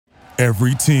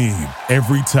Every team,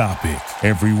 every topic,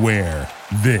 everywhere.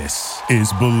 This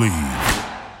is Believe.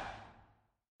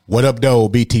 What up, though,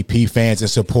 BTP fans and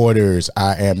supporters?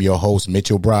 I am your host,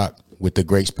 Mitchell Brock, with the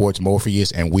Great Sports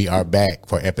Morpheus, and we are back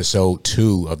for episode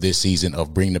 2 of this season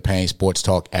of Bring the Pain Sports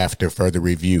Talk after further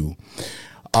review.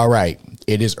 All right,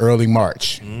 it is early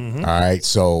March. All right,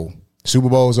 so Super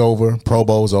Bowl's over, Pro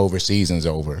Bowl's over, season's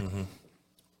over.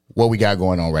 What we got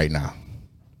going on right now?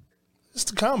 It's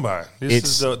the combine. This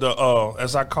is the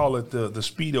as I call it, the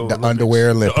Speedo the Olympics.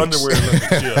 underwear Olympics. The underwear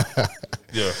Olympics, yeah.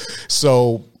 Yeah.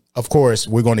 So, of course,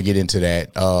 we're going to get into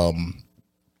that.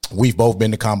 We've both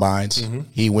been to combines.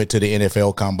 He went to the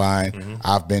NFL combine.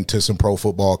 I've been to some pro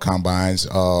football combines,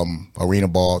 arena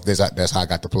ball. That's how I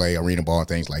got to play arena ball and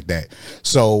things like that.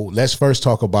 So let's first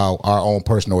talk about our own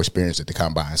personal experience at the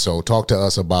combine. So talk to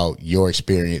us about your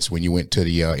experience when you went to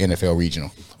the NFL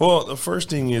regional. Well, the first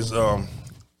thing is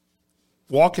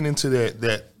walking into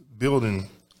that building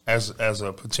as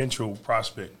a potential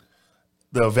prospect.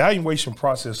 The evaluation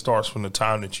process starts from the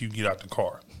time that you get out the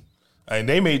car. And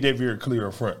they made that very clear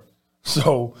up front.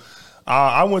 So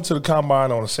I went to the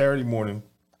combine on a Saturday morning,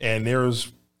 and there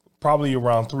was probably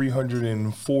around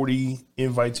 340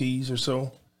 invitees or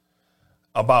so.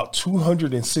 About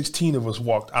 216 of us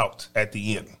walked out at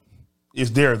the end.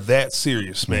 They're that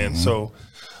serious, man. So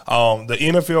the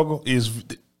NFL is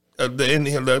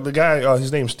the guy,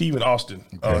 his name is Stephen Austin.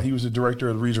 Okay. He was the director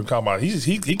of the regional combine.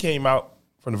 He came out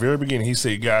from the very beginning. He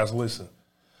said, guys, listen.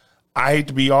 I hate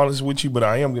to be honest with you, but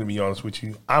I am going to be honest with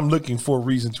you. I'm looking for a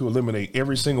reason to eliminate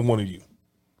every single one of you.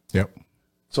 Yep.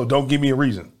 So don't give me a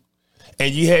reason.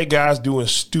 And you had guys doing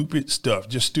stupid stuff,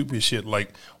 just stupid shit.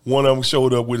 Like one of them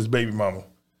showed up with his baby mama.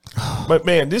 But,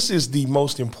 man, this is the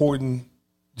most important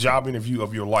job interview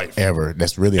of your life. Ever.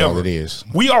 That's really all it is.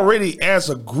 We already, as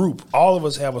a group, all of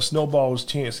us have a snowball's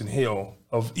chance in hell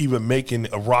of even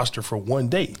making a roster for one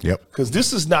day. Yep. Because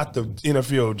this is not the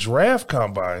NFL draft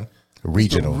combine.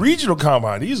 Regional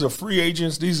combine. These are free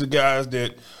agents. These are guys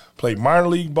that play minor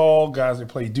league ball, guys that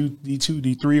play D2,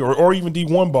 D3, or even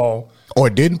D1 ball.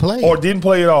 Or didn't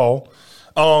play at all.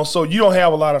 So you don't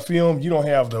have a lot of film. You don't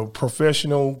have the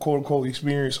professional, quote-unquote,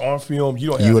 experience on film.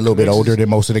 You a little bit older than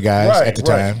most of the guys at the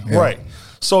time. Yeah. Right.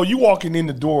 So you walking in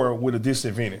the door with a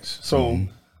disadvantage. So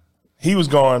he was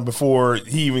gone before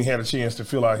he even had a chance to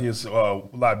fill out his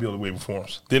liability waiver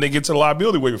forms. Then they get to the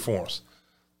liability waiver forms.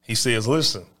 He says,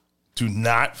 listen, do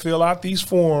not fill out these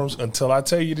forms until I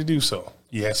tell you to do so.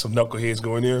 You had some knuckleheads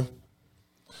going there.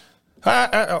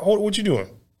 Hi, what you doing?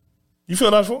 You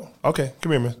fill out the form? Okay,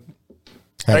 come here, man.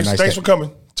 Thanks for coming.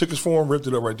 Took his form, ripped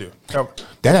it up right there.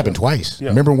 That happened twice. Yeah.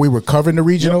 Remember when we were covering the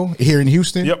regional here in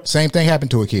Houston? Yep. Same thing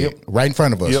happened to a kid right in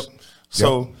front of us. Yep.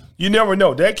 So you never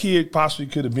know. That kid possibly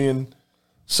could have been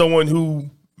someone who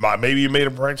maybe made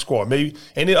a practice squad. Maybe.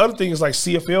 And the other thing is like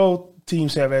CFL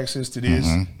teams have access to this.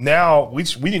 Now, we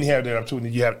didn't have that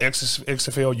opportunity. You have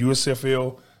XFL,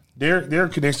 USFL. They're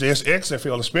connected to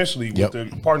XFL, especially with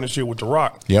the partnership with The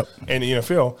Rock and the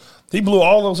NFL. He blew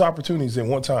all those opportunities in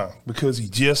one time because he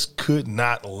just could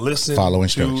not listen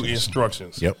to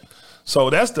instructions. Yep. So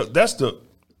that's just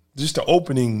the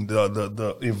opening,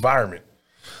 the environment.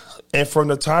 And from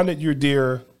the time that you're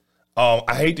there,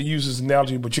 I hate to use this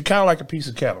analogy, but you're kind of like a piece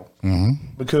of cattle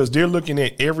because they're looking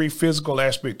at every physical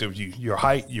aspect of you, your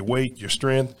height, your weight, your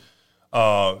strength,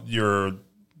 your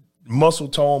muscle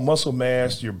tone, muscle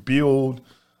mass, your build.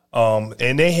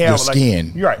 And they have your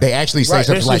skin. Right. They actually say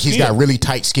something like he's got really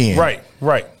tight skin. Right.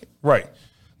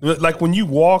 Like when you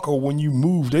walk or when you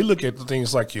move, they look at the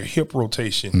things like your hip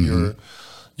rotation,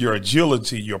 your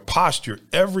agility, your posture,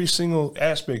 every single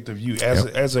aspect of you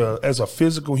as a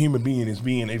physical human being is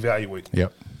being evaluated.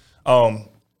 Yep. And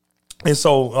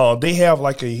so they have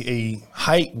like a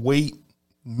height weight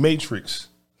matrix,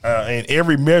 and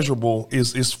every measurable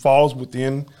is falls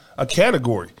within a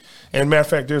category. And matter of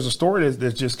fact, there's a story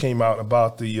that just came out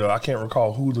about the I can't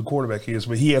recall who the quarterback is,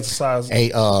 but he has a size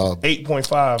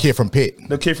 8.5 kid from Pitt.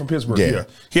 The kid from Pittsburgh. Yeah.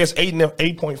 He has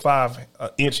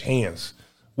 8.5 inch hands,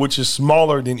 which is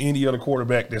smaller than any other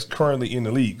quarterback that's currently in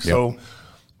the league. Yep. So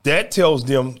that tells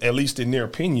them, at least in their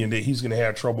opinion, that he's going to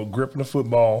have trouble gripping the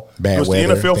football. Bad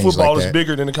weather, the NFL football like is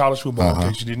bigger than the college football, in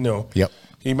case you didn't know. Yep.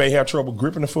 He may have trouble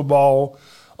gripping the football.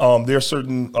 There's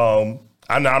certain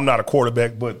I'm not a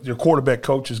quarterback, but your quarterback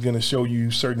coach is going to show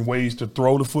you certain ways to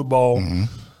throw the football.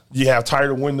 You have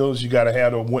tighter windows. You got to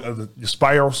have the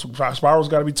spiral's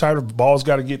got to be tighter. The ball's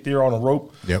got to get there on a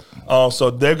rope. Yep.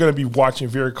 So they're going to be watching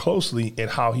very closely at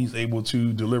how he's able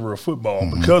to deliver a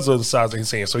football because of the size of his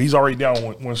hands. So he's already down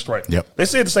one strike. Yep. They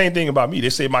said the same thing about me. They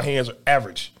said my hands are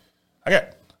average. I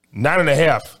got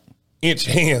 9.5 inch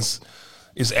hands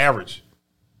is average.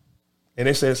 and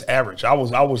they say it's average. I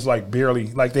was like barely,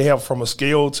 like they have from a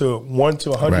scale to 1 to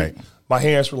 100. Right. My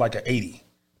hands were like an 80.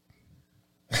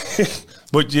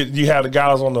 But you have the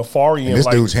guys on the far end. And this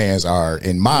like, dude's hands are,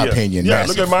 in my opinion,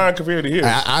 massive. Look at mine compared to his.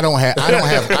 I don't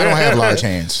have large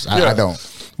hands. I don't.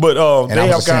 But they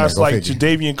have guys like figure.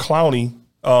 Jadeveon Clowney,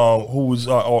 who's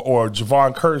or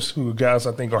Javon Curse, who guys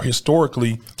I think are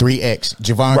historically 3X.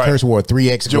 Javon Curse wore a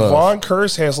 3X glove. Javon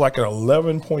Curse has like an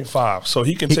 11.5, so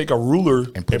he can take a ruler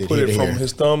and put it from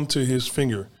his thumb to his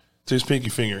finger, to his pinky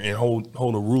finger, and hold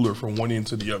a ruler from one end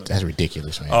to the other. That's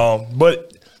ridiculous, man.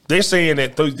 But they're saying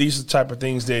that these are the type of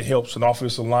things that helps an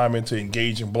offensive lineman to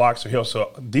engage in blocks, or helps a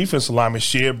defensive lineman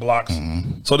shed blocks.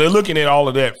 Mm-hmm. So they're looking at all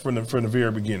of that from the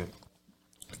very beginning.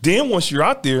 Then once you're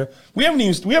out there, we haven't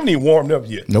even warmed up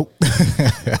yet. Nope.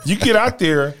 You get out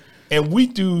there, and we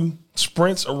do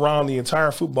sprints around the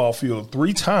entire football field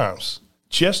 3 times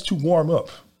just to warm up.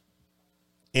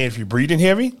 And if you're breathing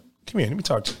heavy, come here, let me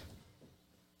talk to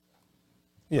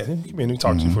you. Yeah, come here, let me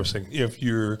talk to you for a second. If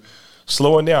you're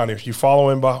slowing down, if you're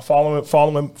following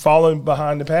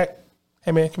behind the pack,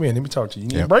 hey man, come here, let me talk to you.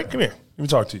 You need a break? Come here, let me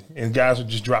talk to you. And guys are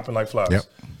just dropping like flies. Yep.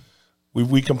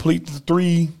 We complete the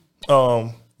 3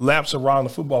 laps around the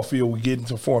football field. We get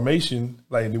into formation,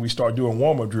 like then we start doing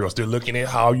warm-up drills. They're looking at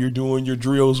how you're doing your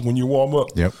drills when you warm up.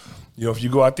 Yep. You know, if you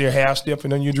go out there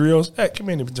half-stepping on your drills, hey, come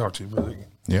in and talk to you. Brother.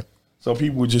 Yep. So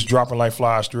people were just dropping like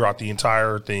flies throughout the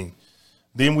entire thing.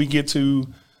 Then we get to,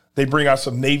 they bring out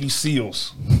some Navy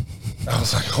SEALs. I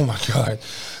was like, oh my God.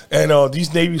 And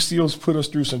these Navy SEALs put us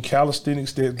through some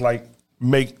calisthenics that like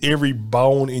make every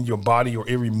bone in your body or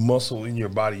every muscle in your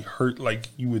body hurt like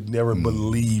you would never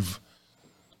believe.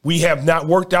 We have not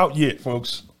worked out yet,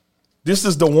 folks. This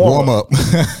is the warm up.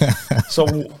 So,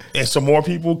 and some more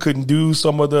people couldn't do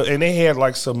some of the, and they had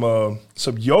like some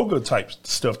yoga type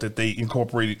stuff that they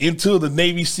incorporated into the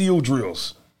Navy SEAL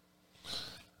drills.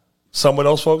 Some of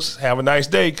those folks have a nice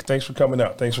day. Thanks for coming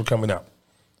out. Thanks for coming out.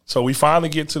 So we finally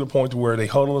get to the point where they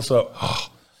huddle us up.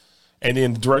 And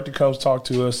then the director comes talk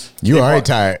to us. You're already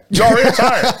tired. You're already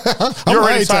tired. You're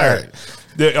already tired.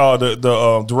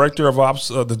 The director of ops,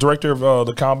 the director of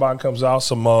the combine comes out.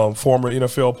 Some former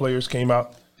NFL players came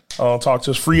out, talked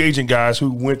to us, free agent guys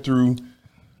who went through,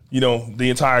 the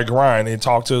entire grind, and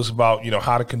talked to us about,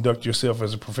 how to conduct yourself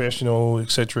as a professional,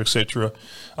 et cetera, et cetera.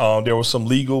 There were some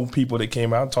legal people that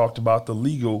came out and talked about the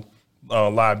legal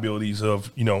liabilities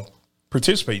of,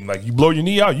 participating. Like you blow your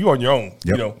knee out, you on your own.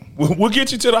 Yep. We'll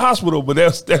get you to the hospital, but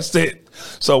that's it.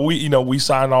 So we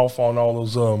signed off on all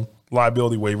those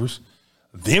liability waivers.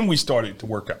 Then we started the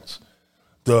workouts,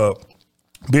 the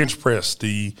bench press,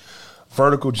 the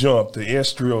vertical jump, the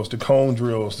S drills, the cone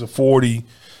drills, the 40,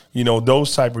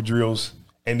 those type of drills.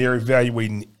 And they're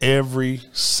evaluating every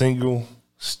single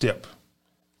step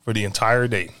for the entire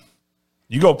day.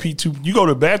 You go P2, you go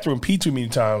to the bathroom pee too many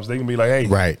times, they can be like, hey,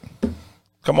 right,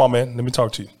 come on, man, let me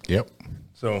talk to you. Yep.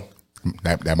 So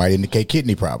that might indicate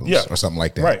kidney problems or something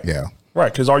like that. Right. Yeah.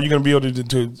 Right. Because are you going to be able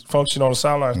to function on the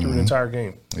sidelines through the entire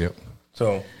game? Yep.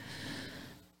 So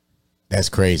that's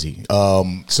crazy.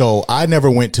 So I never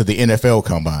went to the NFL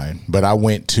combine, but I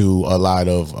went to a lot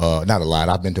of not a lot.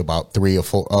 I've been to about 3 or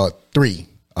 4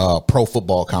 pro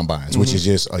football combines, which is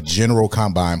just a general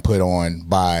combine put on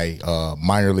by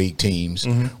minor league teams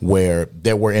where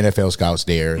there were NFL scouts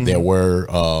there. There were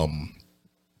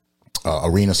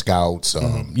arena scouts,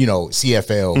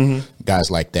 CFL guys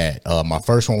like that. My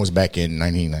first one was back in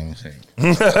 1996.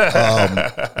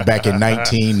 Back in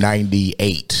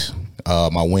 1998,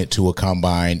 I went to a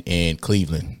combine in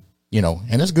Cleveland.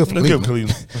 And that's good for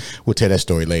Cleveland. We'll tell that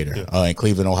story later. Yeah. In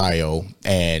Cleveland, Ohio,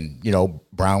 and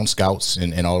Brown Scouts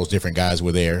and all those different guys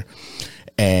were there.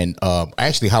 And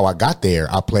actually, how I got there,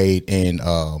 I played in.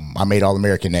 I made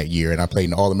All-American that year, and I played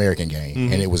in the All-American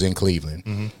game, and it was in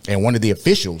Cleveland. And one of the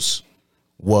officials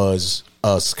was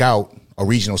a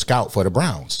regional scout for the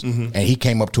Browns, and he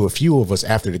came up to a few of us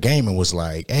after the game and was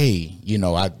like, "Hey,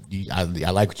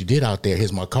 I like what you did out there.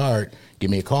 Here's my card. Give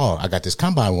me a call. I got this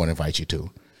combine I want to invite you to."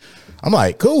 I'm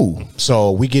like, "Cool."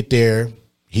 So we get there.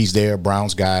 He's there,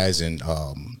 Browns guys and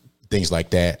things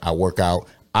like that. I work out.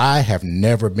 I have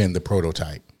never been the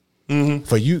prototype.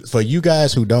 For you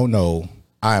guys who don't know,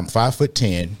 I am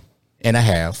 5'10" and a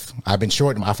half. I've been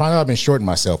shorting. I found out I've been shorting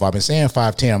myself. I've been saying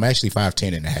 5'10". I'm actually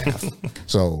 5'10" and a half.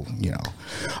 So,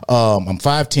 I'm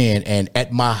 5'10", and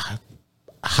at my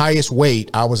highest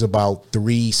weight, I was about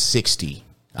 360.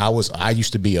 I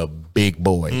used to be a big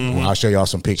boy. Well, I'll show y'all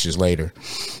some pictures later.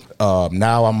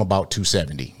 Now I'm about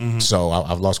 270. So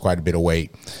I've lost quite a bit of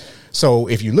weight. So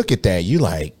if you look at that, you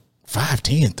like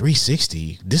 5'10",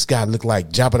 360. This guy looked like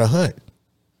Jabba the Hutt.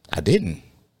 I didn't.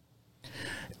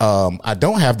 I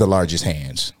don't have the largest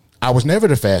hands. I was never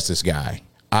the fastest guy.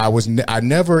 I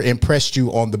never impressed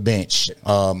you on the bench.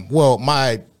 Well,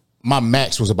 my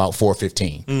max was about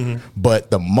 415,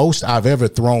 but the most I've ever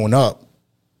thrown up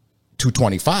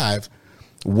 225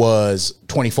 was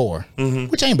 24,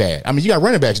 which ain't bad. I mean, you got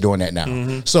running backs doing that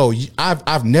now. So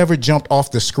I've never jumped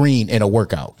off the screen in a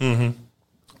workout.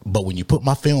 But when you put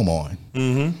my film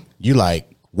on, you like,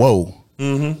 whoa.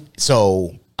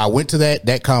 So I went to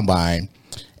that combine,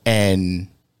 and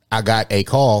I got a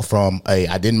call from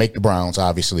I didn't make the Browns,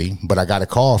 obviously, but I got a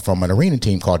call from an arena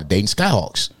team called the Dayton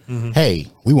Skyhawks. Hey,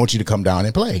 we want you to come down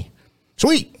and play.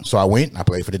 Sweet. So I went, I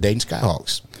played for the Dayton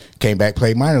Skyhawks. Came back,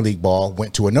 played minor league ball,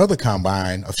 went to another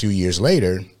combine a few years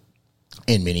later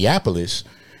in Minneapolis.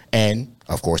 And,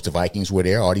 of course, the Vikings were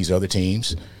there, all these other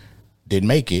teams. Didn't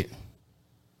make it.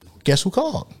 Guess who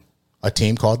called? A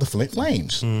team called the Flint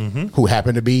Flames, who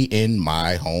happened to be in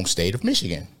my home state of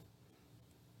Michigan.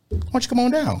 Why don't you come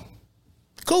on down?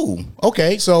 Cool.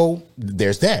 Okay, so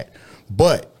there's that.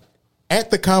 But at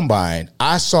the combine,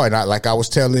 I saw it. Like I was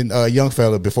telling a young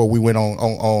fella before we went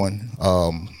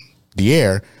on the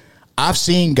air, I've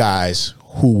seen guys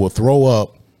who will throw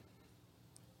up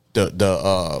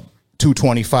the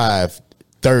 225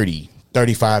 30,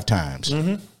 35 times.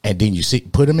 And then you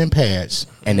put them in pads,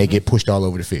 and they get pushed all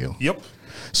over the field. Yep.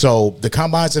 So the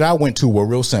combines that I went to were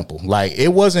real simple. Like, it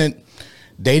wasn't,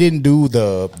 they didn't do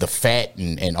the fat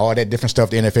and all that different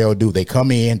stuff the NFL do. They come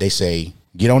in, they say,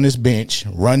 get on this bench,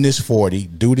 run this 40,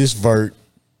 do this vert,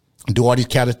 do all these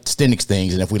calisthenics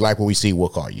things, and if we like what we see, we'll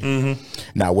call you.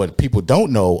 Now, what people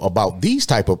don't know about these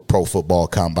type of pro football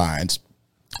combines,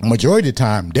 majority of the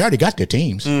time, they already got their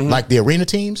teams. Like the arena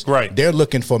teams, right? They're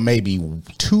looking for maybe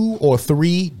 2 or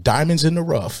 3 diamonds in the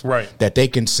rough, right? That they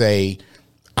can say,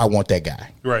 I want that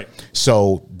guy. Right.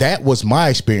 So that was my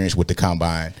experience with the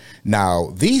combine.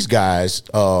 Now, these guys,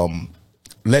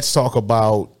 let's talk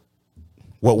about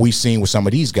what we've seen with some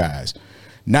of these guys.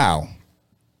 Now,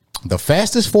 the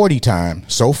fastest 40 time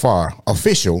so far,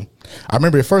 official, I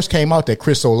remember it first came out that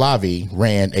Chris Olave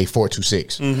ran a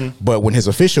 4.26. But when his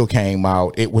official came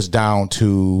out, it was down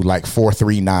to like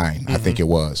 4.39, I think it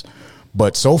was.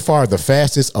 But so far, the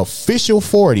fastest official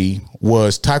 40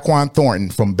 was Tyquan Thornton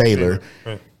from Baylor.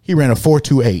 He ran a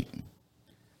 4.28.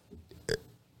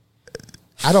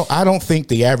 I don't think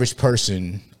the average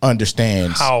person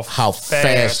understands how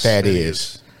fast that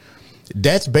is.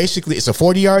 That's basically, it's a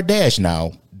 40-yard dash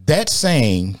now. That's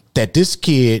saying that this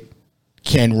kid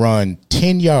can run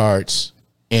 10 yards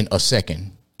in 1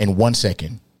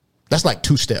 second. That's like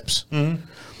 2 steps.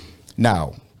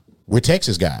 Now, we're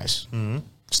Texas guys,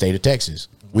 state of Texas.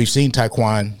 We've seen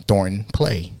Tyquan Thornton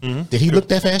play. Did he look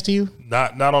that fast to you?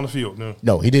 Not on the field, no.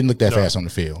 No, he didn't look that fast on the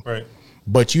field. Right.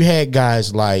 But you had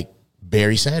guys like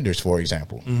Barry Sanders, for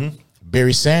example.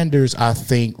 Barry Sanders, I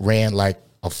think, ran like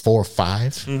a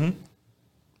 4.5.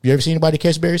 You ever seen anybody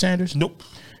catch Barry Sanders? Nope.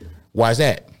 Why is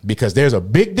that? Because there's a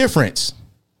big difference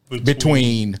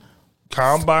between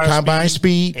combine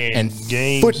speed and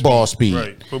football speed.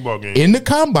 Right, football game. In the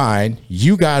combine,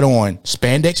 you got on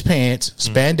spandex pants,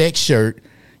 spandex shirt.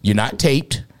 You're not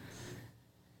taped.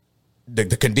 The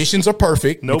conditions are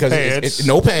perfect. No because pads. It's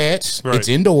no pads. Right. It's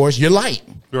indoors. You're light.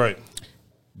 Right.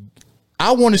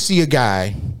 I want to see a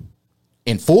guy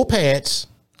in full pads,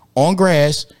 on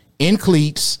grass, in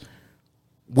cleats,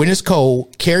 when it's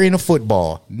cold, carrying a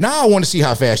football. Now I want to see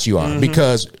how fast you are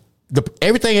because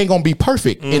everything ain't going to be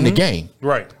perfect in the game.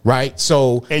 Right. Right?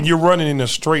 So, and you're running in a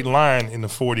straight line in the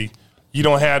 40. You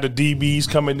don't have the DBs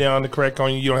coming down to crack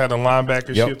on you. You don't have the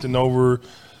linebacker shifting over,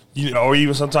 or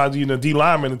even sometimes the D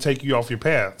lineman to take you off your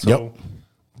path. So,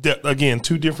 again,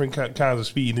 2 different kinds of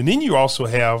speed. And then you also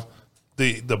have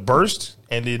the burst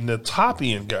and then the top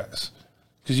end guys.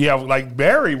 Because you have, like,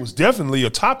 Barry was definitely a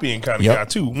top end kind of guy,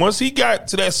 too. Once he got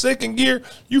to that second gear,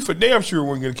 you for damn sure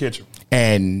weren't going to catch him.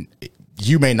 And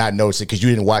you may not notice it because you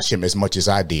didn't watch him as much as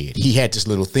I did. He had this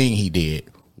little thing he did.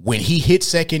 When he hit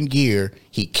second gear,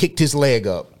 he kicked his leg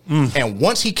up. And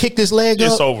once he kicked his leg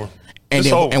up, it's over. And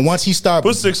then, over. And once he started,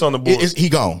 put 6 on the board. He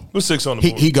gone. Put 6 on the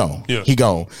board. He gone. Yeah. He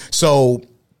gone. So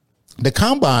the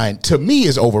combine to me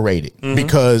is overrated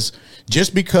because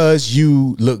just because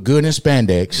you look good in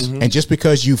spandex and just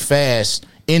because you fast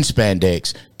in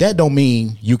spandex, that don't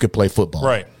mean you could play football.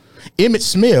 Right. Emmitt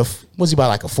Smith was he about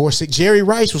like a 4.6? Jerry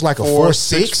Rice was like a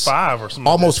 4.6, 5 or something,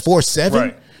 almost 4.7.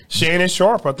 Right. Shannon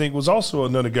Sharp, I think, was also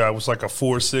another guy. Was like a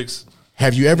 4.6.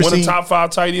 Have you ever seen one of the top 5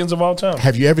 tight ends of all time?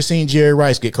 Have you ever seen Jerry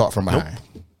Rice get caught from behind?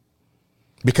 Nope.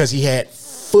 Because he had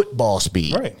football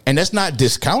speed, right? And that's not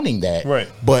discounting that, right?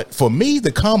 But for me,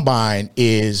 the combine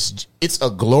it's a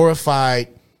glorified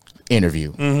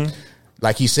interview.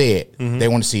 like he said, they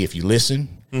want to see if you listen,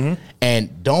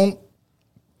 and don't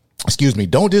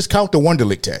discount the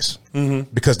Wonderlic test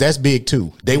because that's big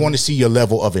too. They want to see your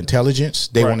level of intelligence.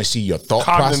 They want to see your thought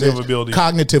process,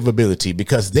 cognitive ability,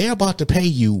 because they're about to pay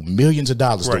you millions of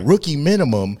dollars. The rookie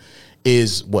minimum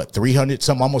is what, 300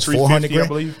 something, almost 400 grand. I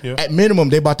believe, yeah. At minimum,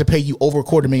 they're about to pay you over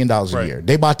 $250,000 a year.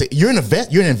 They about to, you're an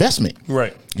investment.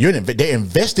 Right. They're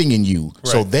investing in you. Right.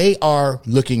 So they are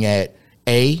looking at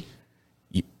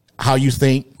how you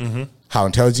think, how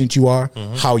intelligent you are,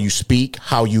 how you speak,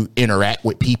 how you interact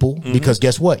with people. Because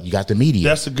guess what? You got the media.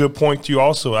 That's a good point too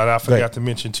also. And I forgot to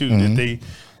mention too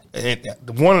that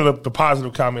one of the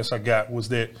positive comments I got was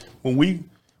that when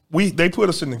they put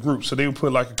us in the group, so they would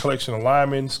put like a collection of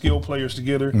linemen, skill players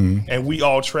together, and we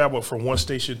all traveled from one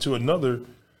station to another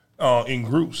in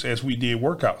groups as we did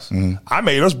workouts. I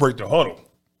made us break the huddle.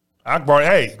 I brought,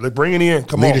 let's bring it in.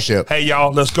 Come Leadership. On. Hey,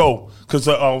 y'all, let's go. Because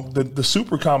the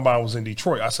Super Combine was in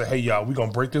Detroit. I said, hey, y'all, we're going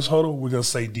to break this huddle. We're going to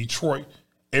say Detroit.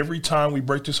 Every time we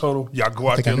break this huddle, y'all go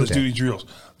out there, let's do these drills.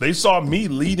 They saw me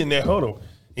leading that huddle.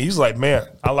 And he's like, man,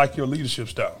 I like your leadership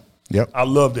style. Yep. I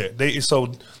love that.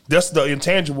 So that's the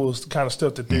intangibles, the kind of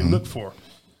stuff that they look for.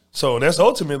 So that's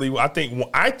ultimately, I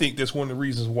think that's one of the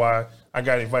reasons why I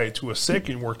got invited to a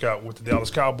second workout with the Dallas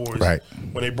Cowboys. Right.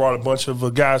 When they brought a bunch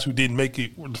of guys who didn't make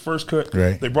it with the first cut.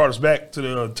 Right. They brought us back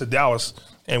to Dallas,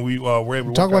 and we were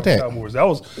able to talk about that. Cowboys. That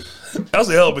was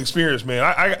a hell of an experience, man.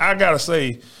 I gotta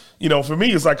say, for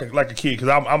me, it's like a kid because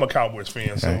I'm a Cowboys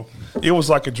fan. So it was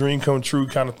like a dream come true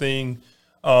kind of thing.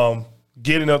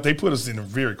 Getting up, they put us in a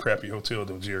very crappy hotel,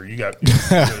 though, Jerry. You got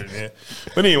it, man.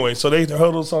 But anyway, so they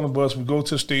huddled us on the bus. We go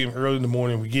to the stadium early in the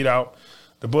morning. We get out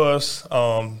the bus.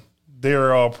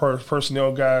 Their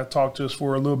personnel guy talked to us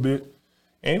for a little bit,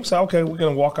 and he said, "Okay, we're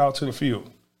gonna walk out to the field."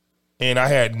 And I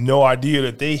had no idea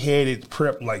that they had it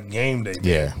prepped like game day.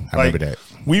 Yeah, I remember that.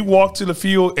 We walked to the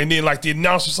field, and then like the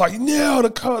announcer's like, "No,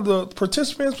 the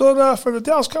participants for the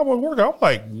Dallas Cowboys workout." I'm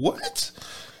like, "What?"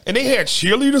 And they had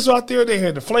cheerleaders out there. They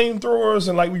had the flamethrowers,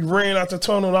 and like we ran out the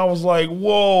tunnel. And I was like,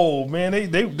 "Whoa, man!"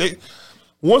 They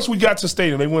once we got to the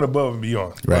stadium, they went above and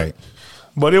beyond. Right.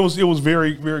 But it was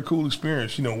very, very cool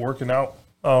experience. Working out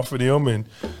for them, and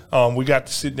we got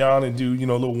to sit down and do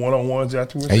little one-on-ones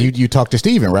afterwards. And you talked to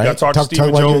Steven, right? I talked to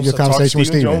Steven Jones. Your conversation with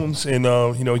Steven Jones, and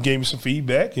he gave me some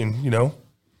feedback, and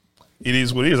it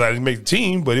is what it is. I didn't make the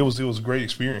team, but it was a great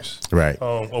experience, right?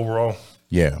 Overall,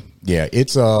 yeah.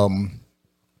 It's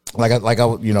like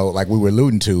we were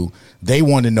alluding to, they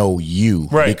want to know you,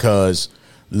 right? Because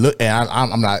look, and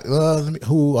I'm not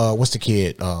what's the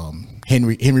kid,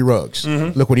 Henry Ruggs.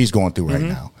 Look what he's going through right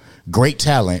now. Great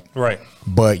talent, right?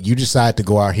 But you decide to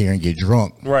go out here and get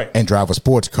drunk, right? And drive a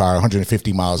sports car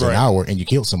 150 miles an hour, and you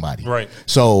kill somebody, right?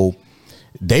 So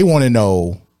they want to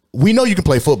know. We know you can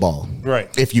play football, right?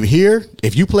 If you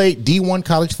play D1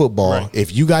 college football,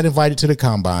 if you got invited to the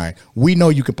combine, we know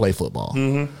you can play football.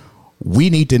 We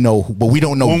need to know, but we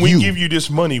don't know when we give you this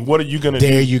money, what are you going to do?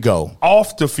 There you go.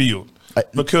 Off the field.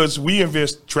 Because we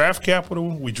invest draft capital,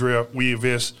 we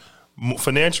invest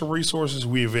financial resources,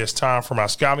 we invest time from our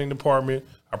scouting department,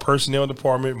 our personnel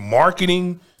department,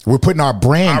 marketing. We're putting our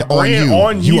brand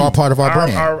on you. You are part of our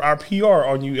brand. Our PR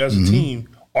on you as a team.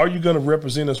 Are you going to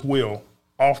represent us well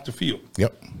off the field?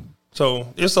 Yep. So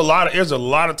there's a lot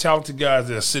of talented guys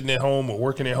that are sitting at home or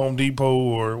working at Home Depot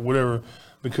or whatever,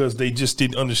 because they just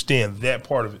didn't understand that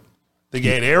part of it. They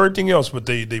had everything else, but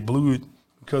they blew it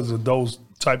because of those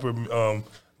type of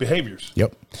behaviors.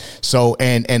 Yep. So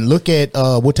and look at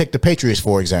we'll take the Patriots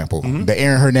for example, the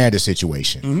Aaron Hernandez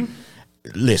situation.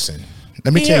 Listen,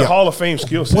 let me tell you, Hall of Fame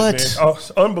skill set, man. Oh,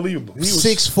 unbelievable. He was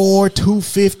 6'4",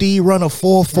 250, run a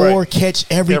 4.4, catch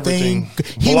everything.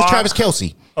 He was Travis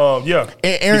Kelce.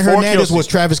 Aaron Hernandez was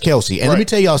Travis Kelce. And let me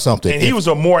tell y'all something. And he was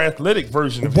a more athletic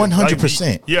version of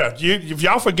 100%. If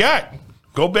y'all forgot,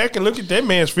 go back and look at that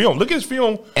man's film. Look at his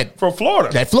film from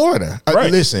Florida. At Florida.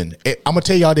 Listen, I'm going to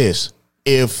tell y'all this.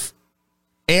 If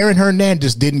Aaron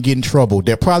Hernandez didn't get in trouble,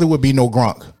 there probably would be no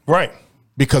Gronk. Right.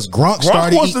 Because Gronk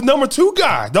started. Was the number 2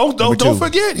 guy. Don't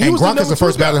forget. He was Gronk is the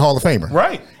first ballot Hall of Famer.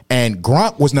 Right. And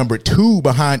Gronk was number 2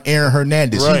 behind Aaron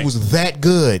Hernandez. Right. He was that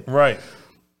good. Right.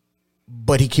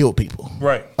 But he killed people.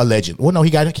 Right. Allegedly. Well, no, he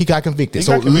got convicted.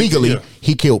 Legally,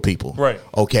 he killed people. Right.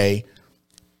 Okay.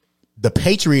 The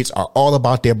Patriots are all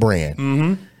about their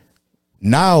brand.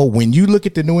 Now, when you look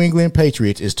at the New England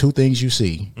Patriots, it's 2 things you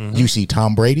see. You see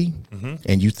Tom Brady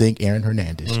and you think Aaron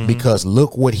Hernandez. Because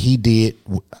look what he did.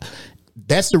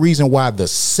 That's the reason why the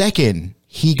second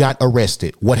he got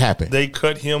arrested, what happened? They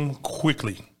cut him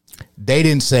quickly. They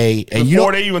didn't say, and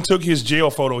before they even took his jail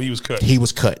photo, he was cut. He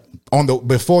was cut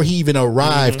before he even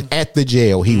arrived at the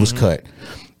jail. He was cut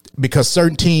because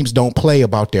certain teams don't play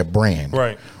about their brand.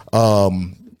 Right.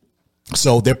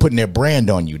 So they're putting their brand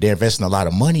on you. They're investing a lot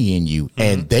of money in you,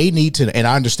 and they need to. And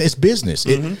I understand it's business.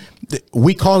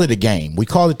 We call it a game. We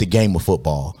call it the game of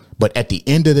football. But at the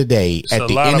end of the day, It's at a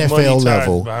the lot of money NFL tied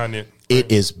level, behind it.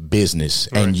 it is business,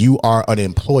 and you are an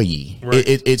employee. Right.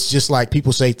 It's just like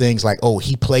people say things like, "Oh,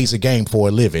 he plays a game for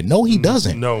a living." No, he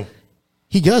doesn't. No,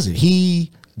 he doesn't.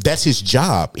 That's his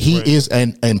job. He is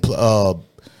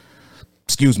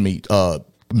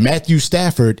Matthew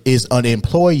Stafford is an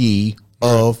employee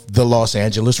of the Los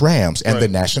Angeles Rams and the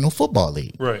National Football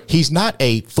League. Right. He's not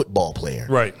a football player.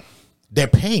 Right. They're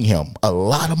paying him a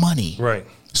lot of money. Right.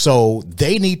 So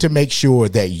they need to make sure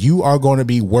that you are going to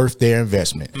be worth their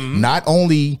investment, not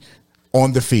only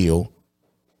on the field,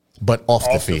 but off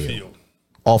the field.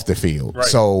 Off the field. Right.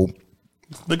 So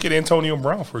look at Antonio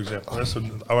Brown, for example.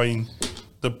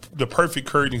 The perfect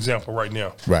current example right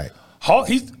now. Right.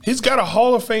 He's got a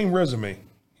Hall of Fame resume.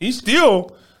 He's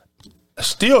still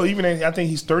even I think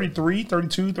he's 33,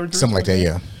 32, 33. Something like that,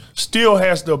 yeah. Still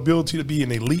has the ability to be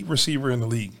an elite receiver in the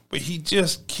league. But he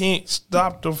just can't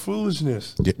stop the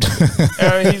foolishness.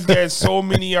 He's got so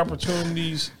many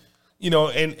opportunities,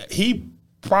 and he's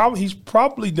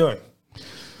probably done.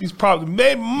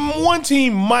 Maybe one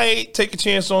team might take a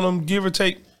chance on him, give or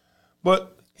take,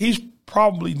 but he's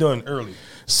probably done early.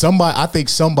 I think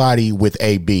somebody with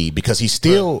AB, because he's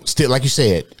still like you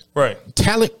said, right.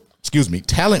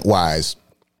 Talent wise,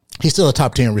 he's still a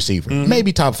top 10 receiver,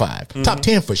 maybe top 5, top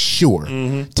 10 for sure.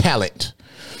 Talent.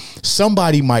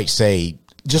 Somebody might say,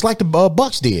 just like the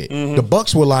Bucks did. The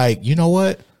Bucks were like, you know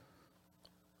what?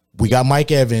 We got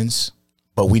Mike Evans,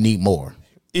 but we need more.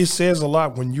 It says a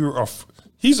lot when you're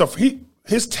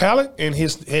his talent and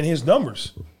his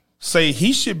numbers say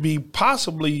he should be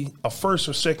possibly a first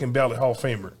or second ballot Hall of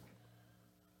Famer.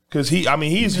 Because he's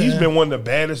been one of the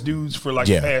baddest dudes for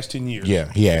the past 10 years.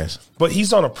 Yeah, he has. But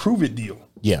he's on a prove it deal.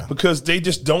 Yeah. Because they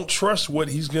just don't trust what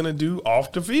he's going to do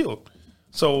off the field.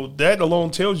 So that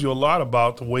alone tells you a lot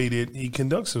about the way that he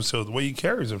conducts himself, the way he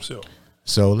carries himself.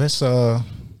 So let's I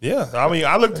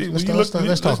looked at let's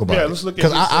talk about it. Let's look at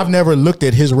because I've never looked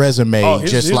at his resume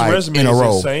his resume in a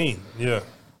row. Insane. Yeah.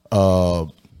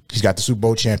 He's got the Super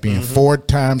Bowl champion, 4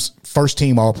 times first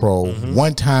team All Pro,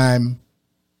 1 time.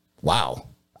 Wow.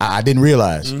 I didn't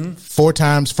realize 4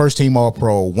 times first team All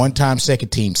Pro, 1 time second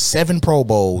team, 7 Pro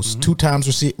Bowls, 2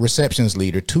 times receptions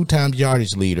leader, 2 times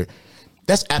yardage leader.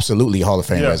 That's absolutely a Hall of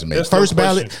Fame resume. First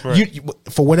ballot. Right.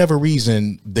 For whatever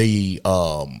reason, the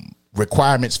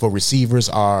requirements for receivers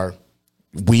are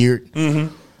weird.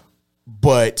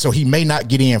 But so he may not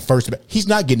get in first. He's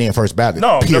not getting in first ballot.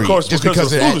 No, period. of course, just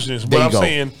because of that. foolishness. But I'm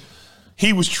saying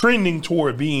he was trending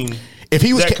toward being. If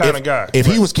he was that kind of guy, if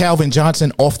he was Calvin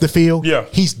Johnson off the field,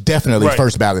 he's definitely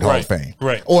first ballot Hall of Fame.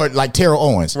 Right. Or like Terrell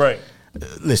Owens. Right.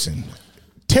 Listen,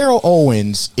 Terrell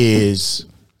Owens is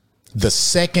the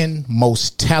second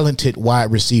most talented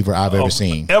wide receiver I've ever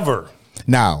seen. Ever.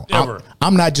 Now,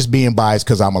 I'm not just being biased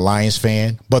because I'm a Lions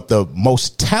fan, but the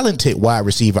most talented wide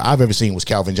receiver I've ever seen was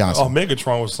Calvin Johnson. Oh,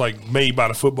 Megatron was made by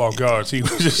the football gods. He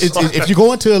was just if you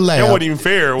go into a lab, that wasn't even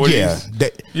fair.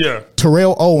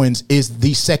 Terrell Owens is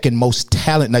the second most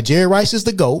talented. Now, Jerry Rice is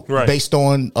the GOAT based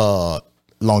on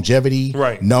longevity,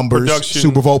 numbers, production.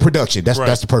 Super Bowl production.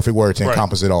 That's the perfect word to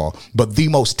encompass it all. But the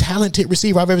most talented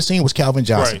receiver I've ever seen was Calvin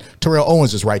Johnson. Terrell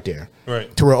Owens is right there.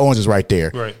 Terrell Owens is right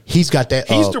there. He's got that.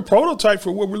 He's the prototype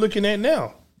for what we're looking at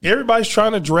now. Everybody's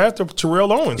trying to draft a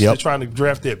Terrell Owens. They're trying to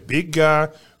draft that big guy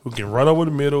who can run over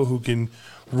the middle, who can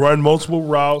run multiple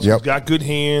routes, who's got good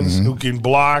hands, who can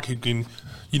block, who can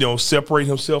separate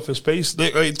himself in space.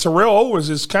 Terrell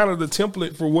Owens is kind of the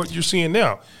template for what you're seeing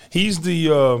now. He's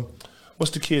the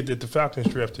what's the kid that the Falcons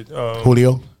drafted?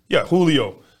 Julio. Yeah,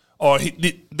 Julio.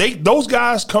 Those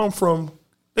guys come from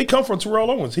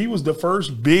Terrell Owens. He was the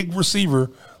first big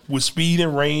receiver with speed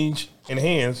and range and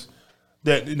hands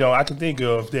that I can think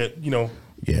of that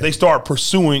they start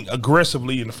pursuing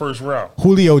aggressively in the first round.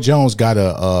 Julio Jones got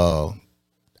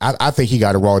I think he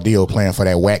got a raw deal playing for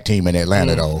that whack team in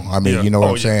Atlanta, though. I mean, you know what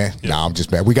I'm saying? Yeah. Nah, I'm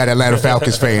just bad. We got Atlanta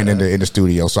Falcons fan in the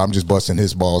studio, so I'm just busting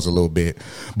his balls a little bit.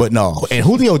 But no, and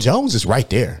Julio Jones is right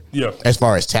there. Yeah, as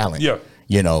far as talent. Yeah,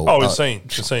 insane.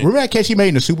 Remember that catch he made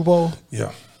in the Super Bowl?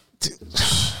 Yeah,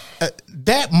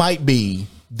 that might be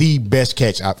the best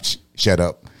catch. Shut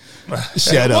up.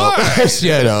 Shut up.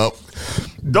 Shut up.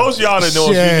 Those y'all that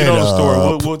know, if you know the story,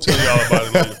 we'll tell y'all about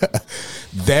it later.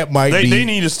 That might be. They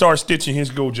need to start stitching his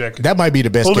gold jacket. That might be the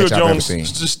best Julio catch Jones, I've ever seen.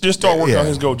 Just start working on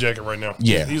his gold jacket right now.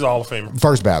 Yeah. He's a Hall of Famer.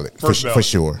 First ballot. For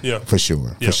sure. Yeah. For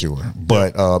sure.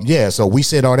 But, so we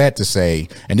said all that to say,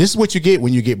 and this is what you get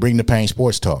when you get Bring the Pain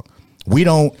Sports Talk. We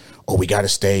don't, oh, we got to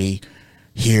stay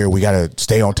here. We got to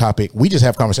stay on topic. We just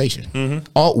have conversation.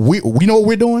 We know what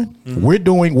we're doing. We're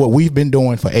doing what we've been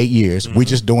doing for 8 years. We're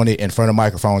just doing it in front of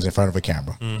microphones, in front of a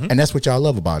camera. And that's what y'all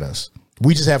love about us.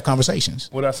 We just have conversations.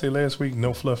 What I say last week,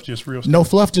 no fluff, just real stuff. No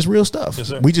fluff, just real stuff.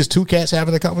 Yes, we just two cats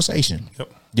having a conversation.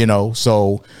 Yep. You know,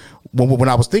 so when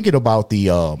I was thinking about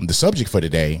the subject for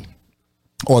today,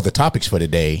 or the topics for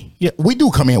today, yeah, we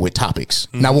do come in with topics.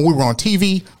 Now, when we were on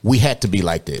TV, we had to be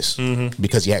like this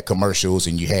because you had commercials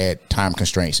and you had time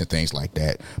constraints and things like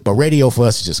that. But radio for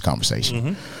us is just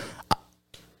conversation.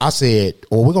 I said,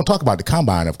 well, we're going to talk about the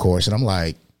combine, of course. And I'm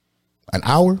like, an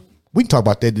hour? We can talk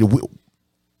about that.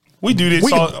 We do this.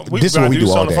 This is what we do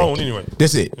all on the day. phone anyway.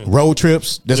 That's it. Road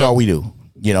trips. That's all we do.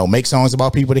 You know, make songs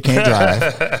about people that can't drive,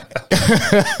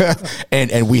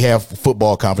 and we have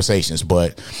football conversations.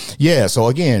 But yeah, so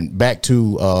again, back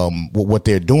to what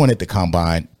they're doing at the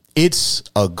combine. It's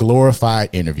a glorified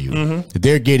interview.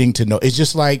 They're getting to know. It's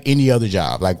just like any other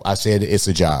job. Like I said, it's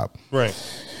a job. Right.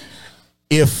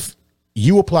 If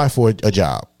you apply for a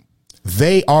job,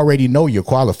 they already know you're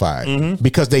qualified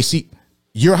because they see.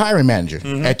 You're a hiring manager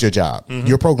at your job.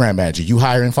 You're a program manager. You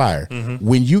hire and fire.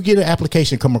 When you get an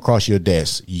application come across your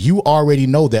desk, you already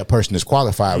know that person is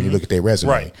qualified when you look at their resume.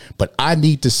 Right. But I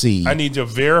need to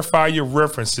verify your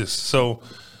references. So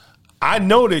I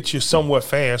know that you're somewhat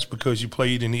fast because you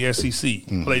played in the SEC.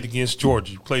 You played against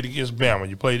Georgia. You played against Bama.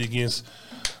 You played against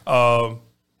Auburn,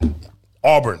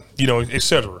 et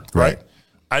cetera. Right?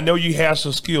 I know you have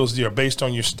some skills there based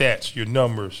on your stats, your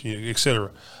numbers, et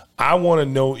cetera. I want to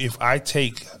know if I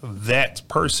take that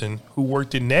person who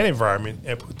worked in that environment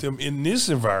and put them in this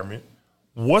environment,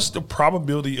 what's the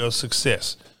probability of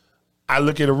success? I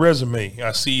look at a resume.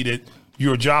 I see that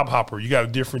you're a job hopper. You got a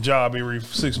different job every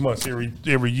 6 months,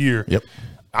 every year. Yep.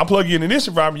 I plug you in this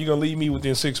environment, you're going to leave me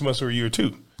within 6 months or a year or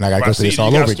two. And I got to go through this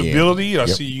all over again. Stability. I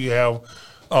see you have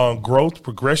growth,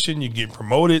 progression. You get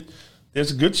promoted. There's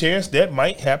a good chance that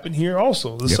might happen here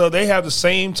also. Yep. So they have the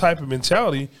same type of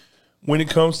mentality when it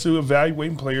comes to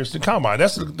evaluating players in the combine.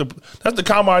 That's the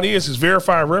combine is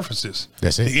verifying references.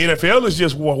 That's it. The NFL is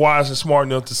just wise and smart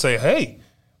enough to say, hey,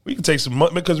 we can take some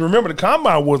money. Because remember, the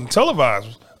combine wasn't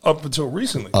televised up until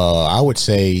recently. I would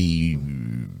say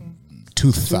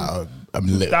 2000,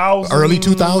 early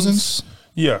 2000s.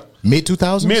 Yeah. Mid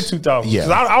 2000s? Mid 2000s. Yeah.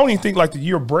 I don't even think like the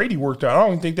year Brady worked out. I don't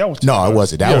even think that was 2000. No, it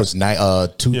wasn't. That was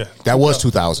that was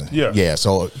 2000. Yeah. Yeah.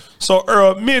 So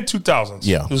mid 2000s.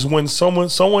 Yeah. Was when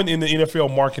someone in the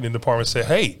NFL marketing department said,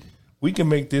 "Hey, we can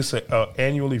make this an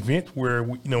annual event where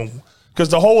because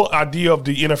the whole idea of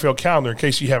the NFL calendar, in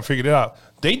case you haven't figured it out,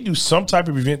 they do some type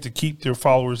of event to keep their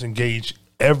followers engaged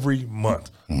every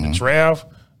month. The draft,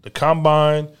 the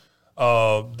combine,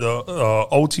 the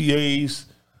OTAs,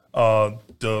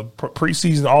 the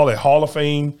preseason, all that, Hall of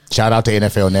Fame. Shout out to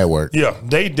NFL Network. Yeah,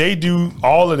 they do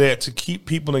all of that to keep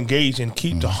people engaged and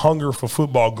keep the hunger for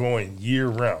football going year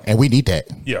round. And we need that.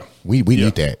 Yeah, we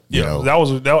need that. Yeah,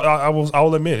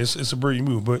 I'll admit it's a brilliant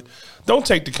move, but don't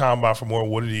take the combine for more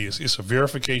what it is. It's a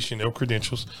verification of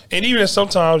credentials, and even if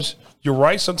sometimes you're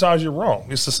right, sometimes you're wrong.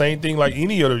 It's the same thing like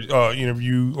any other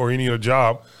interview or any other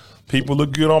job. People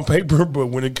look good on paper, but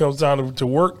when it comes down to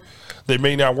work, they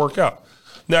may not work out.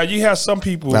 Now, you have some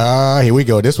people. Here we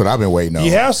go. This is what I've been waiting on.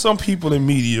 You have some people in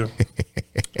media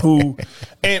who,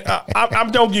 and I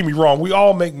don't get me wrong, we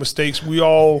all make mistakes. We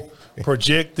all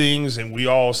project things and we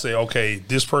all say, okay,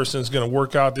 this person's going to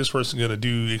work out, this person's going to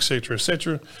do, et cetera, et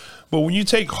cetera. But when you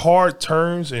take hard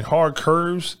turns and hard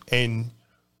curves and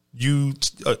you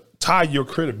tie your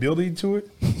credibility to it,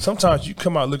 sometimes you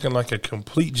come out looking like a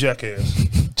complete jackass.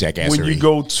 Jackassery. When you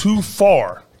go too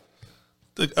far.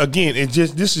 Again,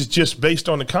 this is just based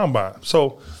on the combine.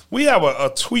 So we have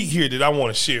a tweet here that I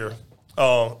want to share,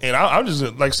 and I'm just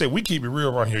like I said, we keep it real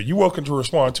around here. You're welcome to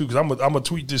respond too, because I'm gonna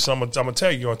tweet this. I'm gonna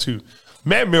tag you on too.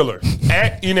 Matt Miller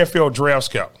at NFL Draft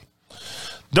Scout.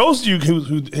 Those of you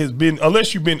who has been,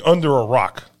 unless you've been under a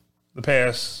rock, the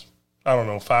past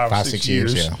 5 6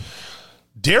 years. Yeah.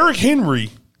 Derrick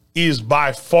Henry is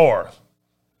by far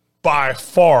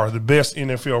the best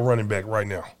NFL running back right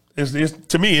now.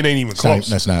 To me, it ain't even close.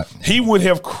 That's not. He would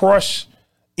have crushed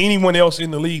anyone else in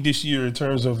the league this year in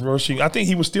terms of rushing. I think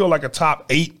he was still like a top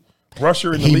 8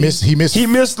 rusher in the league. He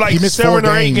missed 7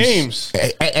 or 8 games.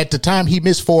 At the time, he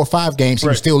missed 4 or 5 games. He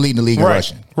was still leading the league in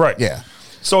rushing. Right. Yeah.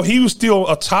 So he was still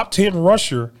a top 10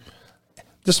 rusher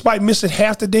despite missing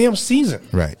half the damn season.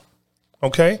 Right.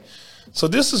 Okay? So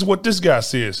this is what this guy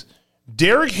says.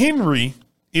 Derrick Henry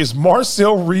is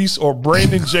Marcel Reese or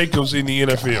Brandon Jacobs in the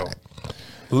NFL.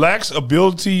 Lacks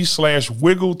ability /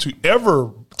 wiggle to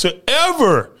ever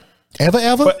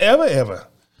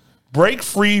break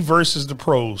free versus the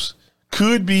pros.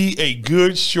 could be a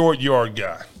good short yard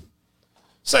guy.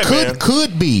 Say, man.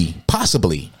 Could be,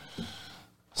 possibly.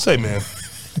 Say, man.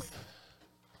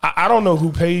 I don't know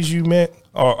who pays you, man.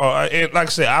 Or like I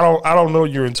said, I don't know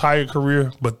your entire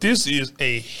career, but this is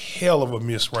a hell of a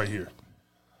miss right here.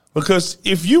 Because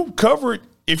if you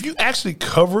actually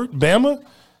covered Bama,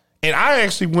 and I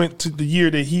actually went to the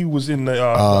year that he was in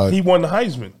the he won the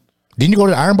Heisman. Didn't you go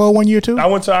to the Iron Bowl one year too? I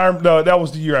went to Iron. That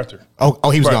was the year after. Oh,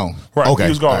 he was gone. Right, okay, he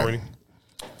was gone right. already.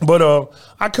 But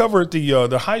I covered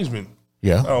the Heisman.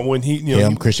 Yeah, when he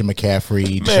Christian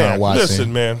McCaffrey, Deshaun Watson.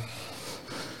 Listen, man,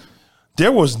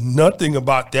 there was nothing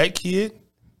about that kid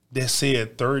that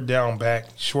said third down back,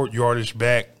 short yardage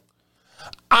back.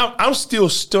 I'm still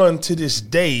stunned to this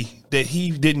day that he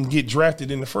didn't get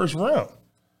drafted in the first round.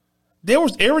 There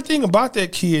was everything about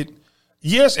that kid.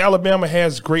 Yes, Alabama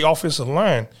has great offensive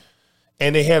line,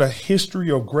 and they had a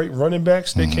history of great running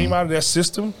backs that came out of that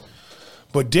system.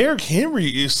 But Derrick Henry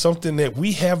is something that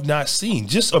we have not seen.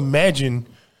 Just imagine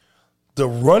the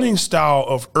running style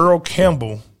of Earl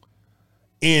Campbell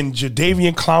in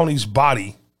Jadeveon Clowney's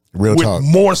body with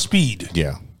more speed.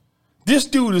 Yeah. This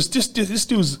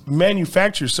dude's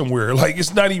manufactured somewhere. Like,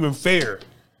 it's not even fair.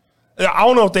 I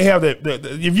don't know if they have that.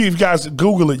 If you guys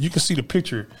Google it, you can see the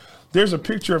picture. There's a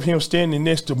picture of him standing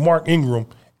next to Mark Ingram,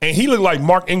 and he looked like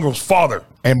Mark Ingram's father.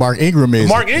 And Mark Ingram's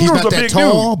a big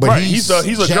tall, dude, but right? He's a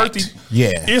jacked. girthy.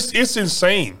 Yeah, it's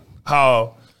insane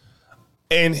how.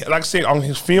 And like I said, on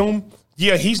his film,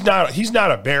 yeah, he's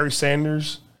not a Barry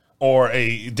Sanders or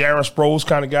a Darren Sproles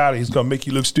kind of guy that he's gonna make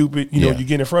you look stupid. You know, you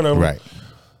get in front of him, right?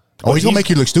 Oh, he's gonna make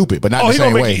you look stupid, but not the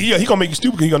same way. He's gonna make you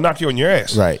stupid. He's gonna knock you on your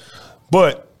ass, right?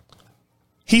 But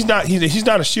he's not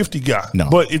a shifty guy.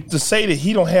 No, but to say that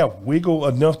he don't have wiggle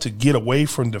enough to get away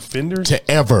from defenders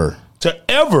to ever,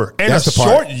 and that's a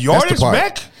short yardage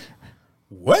back.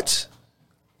 What?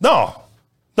 No.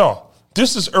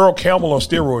 This is Earl Campbell on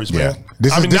steroids, man.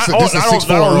 Yeah. I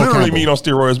don't literally mean on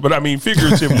steroids, but I mean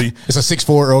figuratively. It's a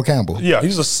 6'4" Earl Campbell. Yeah,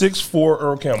 he's a 6'4"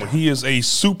 Earl Campbell. He is a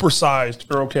supersized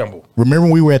Earl Campbell. Remember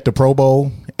when we were at the Pro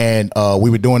Bowl and we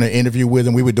were doing an interview with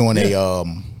him? We were doing a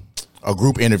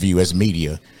group interview as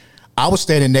media. I was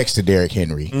standing next to Derrick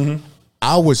Henry. Mm-hmm.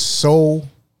 I was so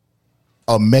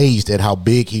amazed at how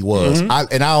big he was.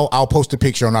 Mm-hmm. I'll post a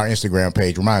picture on our Instagram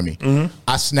page. Remind me. Mm-hmm.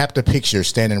 I snapped a picture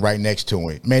standing right next to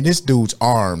him. Man, this dude's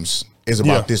arms is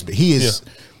about this big. He is.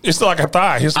 Yeah. It's like a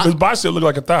thigh. His bicep look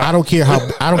like a thigh. I don't care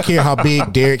how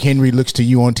big Derrick Henry looks to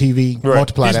you on TV. Right.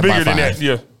 Multiply he's that bigger by 5. Than that.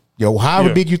 Yeah. Yo,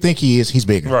 however big you think he is, he's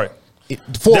bigger. Right.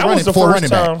 For a running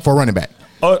back.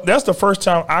 That's the first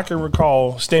time I can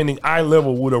recall standing eye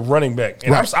level with a running back.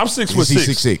 And right. I'm 6'6".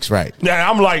 6'6", right.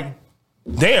 Now I'm like,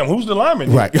 damn, who's the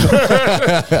lineman? Right.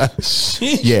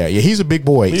 yeah, he's a big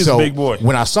boy. He's a big boy.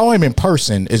 When I saw him in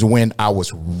person is when I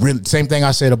was really, same thing I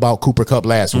said about Cooper Kupp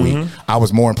last week. I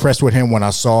was more impressed with him when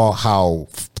I saw how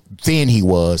thin he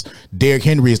was. Derrick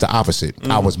Henry is the opposite.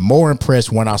 I was more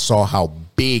impressed when I saw how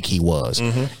big he was.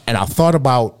 And I thought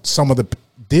about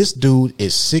this dude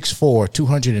is 6'4",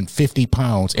 250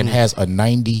 pounds and has a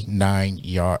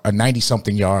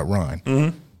 90-something yard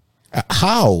run.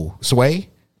 How, Sway?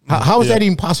 How is that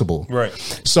even possible? Right.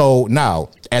 So now,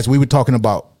 as we were talking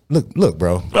about, look,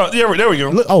 bro. There we go.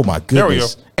 Look, oh my goodness. There we go.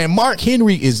 And Mark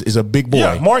Henry is a big boy.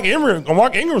 Yeah, Mark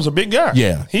Ingram's a big guy.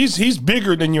 Yeah, he's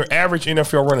bigger than your average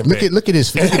NFL running back. Look at his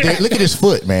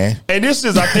foot, man. And this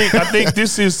is, I think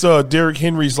this is Derrick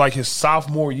Henry's like his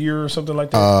sophomore year or something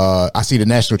like that. I see the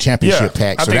national championship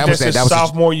pack. So that was his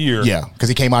sophomore year. Yeah, because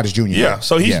he came out his junior year. Yeah,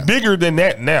 so he's bigger than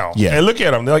that now. Yeah, and look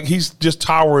at him, like he's just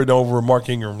towering over Mark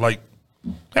Ingram. Like,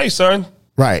 hey, son.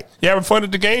 Right. You having fun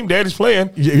at the game? Daddy's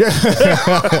playing. Yeah.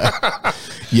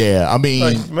 Yeah. I mean,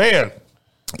 like, man.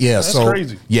 Yeah. That's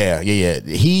crazy. Yeah.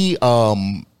 He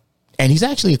and he's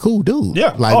actually a cool dude.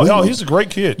 Yeah. Like, he's a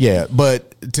great kid. Yeah.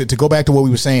 But to go back to what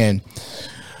we were saying,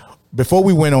 before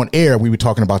we went on air, we were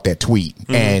talking about that tweet.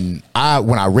 And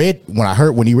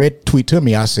when he read the tweet to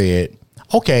me, I said,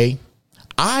 okay,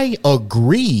 I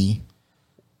agree.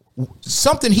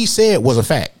 Something he said was a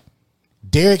fact.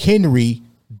 Derrick Henry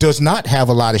does not have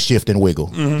a lot of shift and wiggle.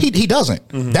 He doesn't.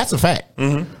 That's a fact.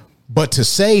 But to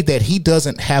say that he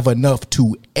doesn't have enough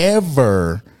to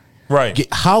ever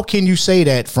how can you say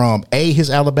that from A, his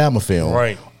Alabama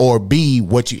film, or B,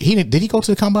 did he go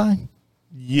to the combine?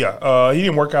 Yeah, he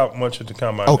didn't work out much at the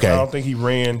combine. Okay, I don't think he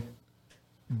ran,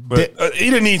 but he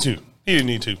didn't need to.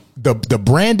 The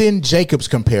Brandon Jacobs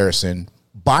comparison,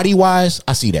 body wise,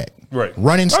 I see that. Right,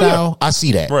 running style, I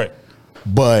see that. Right,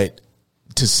 but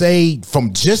to say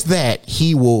from just that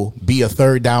he will be a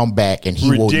third down back and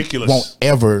he won't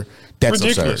ever That's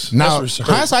ridiculous. absurd. Now, That's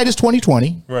absurd. hindsight is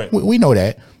 2020. Right. We know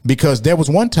that because there was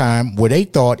one time where they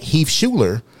thought Heath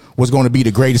Schuler was going to be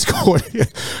the greatest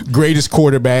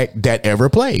quarterback that ever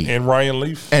played. And Ryan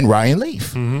Leaf.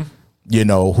 Mm-hmm. You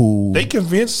know, who they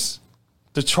convinced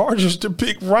the Chargers to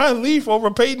pick Ryan Leaf over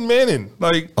Peyton Manning.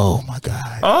 Like, oh my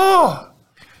God. Oh,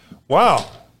 wow.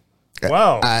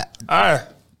 Wow. I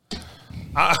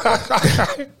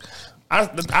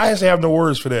just have no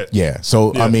words for that. Yeah.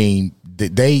 So, I mean,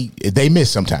 they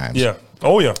miss sometimes. Yeah.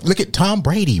 Oh, yeah. Look at Tom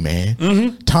Brady, man.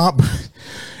 Mm-hmm.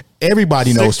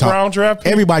 Everybody knows Sixth round draft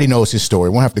pick. Everybody knows his story.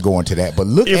 We won't have to go into that. But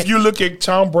if you look at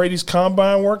Tom Brady's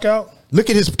combine workout, look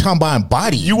at his combine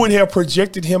body. You would have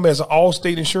projected him as an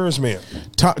all-state insurance man.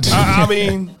 I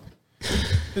mean,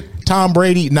 Tom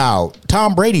Brady. Now,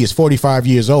 Tom Brady is 45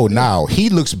 years old now. He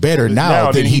looks better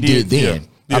now than he did then.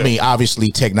 Yeah. I mean, obviously,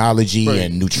 technology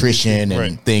and nutrition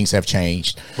and things have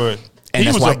changed. But he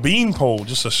was a beanpole,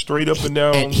 just a straight up and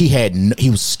down. And he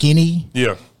was skinny.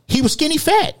 Yeah. He was skinny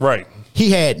fat. Right. He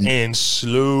had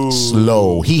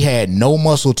slow. He had no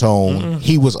muscle tone. Mm-hmm.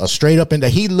 He was a straight up and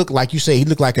he looked like you say. He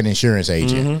looked like an insurance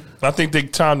agent. Mm-hmm. I think they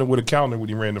timed him with a calendar when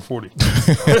he ran the 40.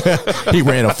 He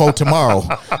ran a 4 tomorrow.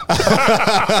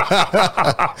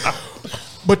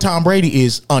 But Tom Brady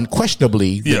is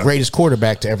unquestionably the greatest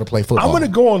quarterback to ever play football. I'm going to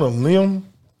go on a limb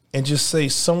and just say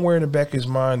somewhere in the back of his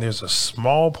mind, there's a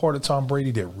small part of Tom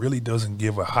Brady that really doesn't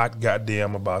give a hot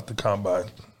goddamn about the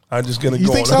combine. I'm just gonna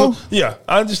go. Think so? Yeah,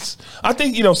 I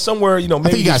think somewhere maybe I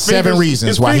think he got 7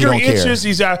 reasons why he don't care.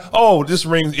 He's got this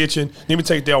ring's itching. Let me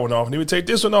take that one off. Let me take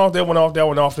this one off. That one off. That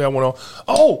one off. That one off.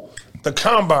 Oh, the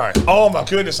combine. Oh my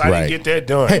goodness, I didn't get that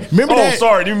done. Hey, remember that?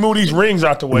 Sorry, let me move these rings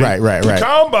out the way. Right. The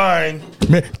combine.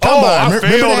 I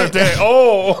failed at that.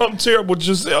 Oh, I'm terrible.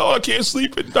 I can't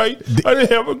sleep at night. I didn't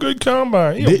have a good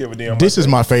combine. He don't give a damn. This is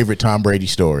my favorite Tom Brady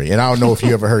story, and I don't know if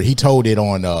you ever heard. He told it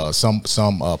on some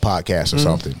podcast or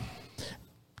something.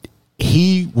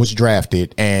 He was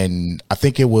drafted, and I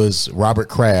think it was Robert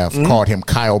Kraft called him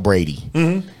Kyle Brady.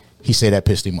 Mm-hmm. He said that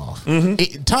pissed him off.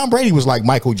 Mm-hmm. Tom Brady was like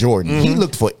Michael Jordan. Mm-hmm. He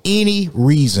looked for any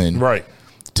reason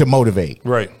to motivate.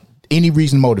 Right. Any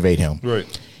reason to motivate him.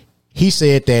 Right. He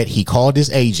said that he called his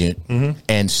agent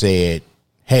and said,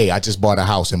 "Hey, I just bought a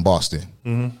house in Boston."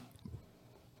 Mm-hmm.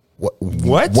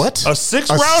 What? A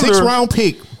 6-round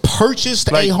pick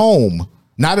purchased a home.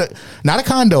 Not a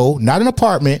condo, not an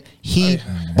apartment. He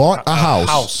bought a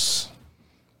house.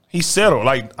 He settled.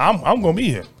 Like, I'm going to be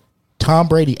here. Tom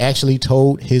Brady actually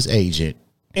told his agent,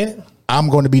 I'm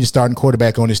going to be the starting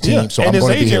quarterback on this team, so I'm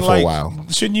going to be here for a while.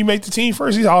 Shouldn't you make the team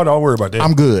first? He's don't worry about that.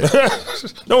 I'm good.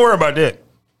 Don't worry about that.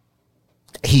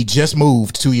 He just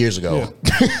moved 2 years ago.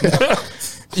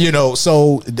 Yeah.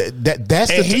 So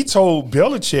that's he told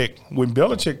Belichick, when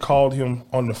Belichick called him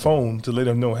on the phone to let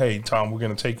him know, hey, Tom, we're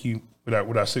going to take you with our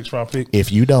 6th-round pick.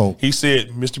 If you don't. He said,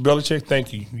 Mr. Belichick,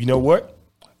 thank you. You know what?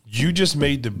 You just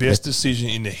made the best decision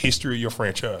in the history of your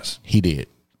franchise. He did.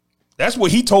 That's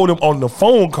what he told him on the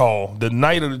phone call the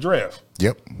night of the draft.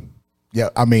 Yep. Yeah,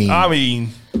 I mean.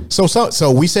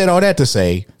 So we said all that to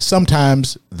say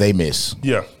sometimes they miss.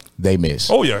 Yeah. They miss.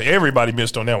 Oh, yeah. Everybody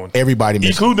missed on that one. Everybody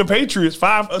missed. Including the Patriots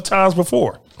 5 times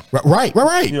before. Right.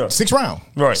 Yeah. 6th round.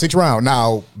 Right. 6th round.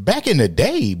 Now, back in the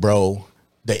day, bro,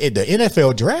 the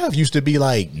NFL draft used to be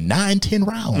like 9-10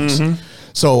 rounds. Mm-hmm.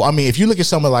 So, I mean, if you look at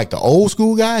some of like the old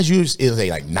school guys, it's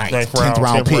like 9th, 10th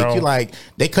round pick. You're like,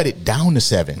 they cut it down to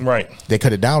 7. Right. They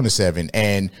cut it down to 7.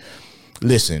 And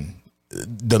listen,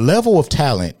 the level of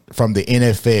talent from the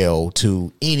NFL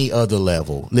to any other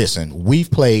level, listen, we've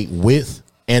played with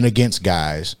and against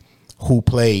guys who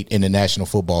played in the National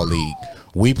Football League.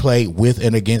 We played with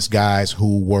and against guys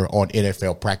who were on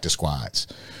NFL practice squads.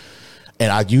 And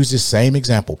I use this same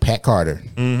example, Pat Carter.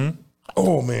 Mm-hmm.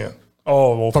 Oh, man.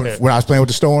 Oh, Pat. When I was playing with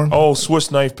the Storm. Oh,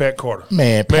 Swiss knife Pat Carter.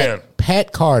 Man.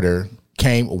 Pat Carter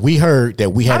came. We heard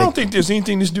that we had. I don't think there's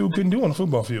anything this dude couldn't do on the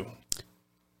football field.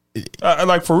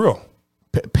 Like, for real.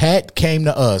 Pat came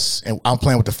to us, and I'm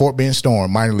playing with the Fort Bend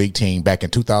Storm minor league team back in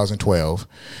 2012.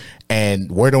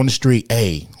 And word on the street,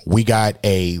 hey, we got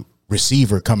a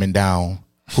receiver coming down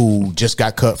who just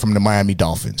got cut from the Miami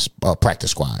Dolphins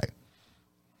practice squad.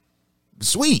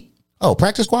 Sweet. Oh,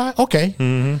 practice squad? Okay.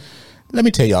 Mm-hmm. Let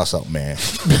me tell y'all something, man.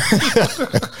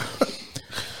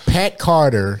 Pat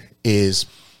Carter is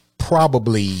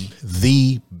probably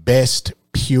the best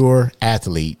pure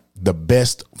athlete, the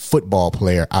best football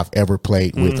player I've ever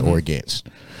played with or against.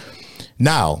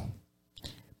 Now,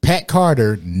 Pat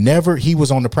Carter he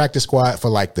was on the practice squad for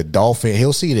like the Dolphins.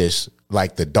 He'll see this,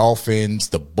 like the Dolphins,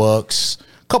 the Bucks,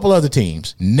 a couple other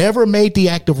teams. Never made the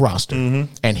active roster.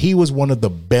 Mm-hmm. And he was one of the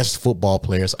best football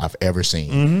players I've ever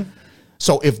seen. Mm-hmm.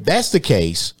 So if that's the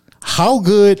case, How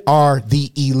good are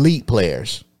the elite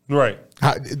players? Right.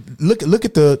 Look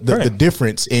at the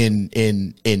difference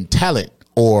in talent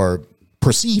or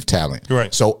perceived talent.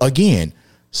 Right. So again,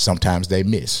 sometimes they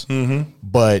miss.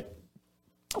 But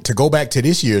to go back to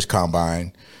this year's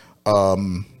combine,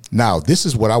 now this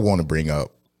is what I want to bring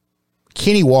up.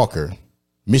 Kenny Walker,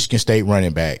 Michigan State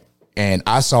running back, and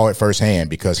I saw it firsthand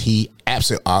because he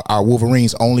our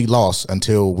Wolverines only lost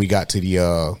until we got to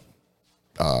the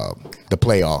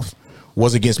playoff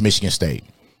was against Michigan State.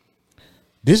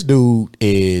 This dude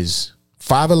is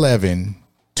 5'11",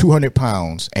 200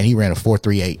 pounds, and he ran a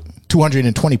 4.38.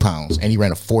 220 pounds, and he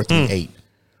ran a 4.38.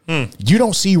 You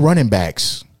don't see running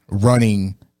backs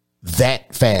running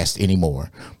that fast anymore.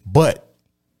 But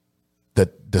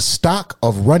the stock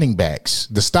of running backs,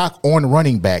 the stock on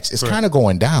running backs is kind of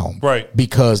going down. Right.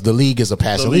 Because the league is a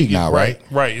passer league now, right?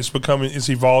 Right. It's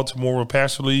evolved to more of a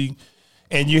passer league.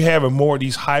 And you have more of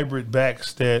these hybrid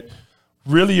backs that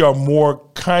really are more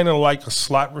kind of like a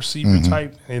slot receiver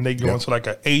type, and they go into like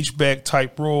an H-back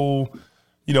type role.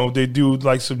 You know, they do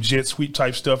like some jet sweep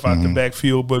type stuff out the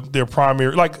backfield, but their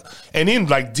primary and then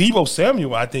like Deebo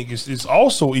Samuel, I think is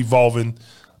also evolving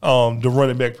the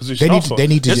running back position. They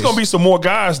need to. There's going to be some more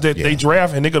guys that they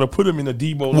draft, and they're going to put them in the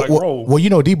Deebo role. Well, you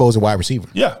know, Deebo's a wide receiver.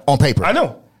 Yeah, on paper, I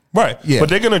know. Right. Yeah, but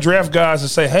they're going to draft guys and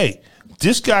say, hey,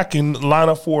 this guy can line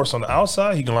up for us on the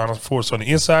outside. He can line up for us on the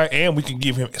inside, and we can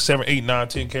give him 7, 8, 9,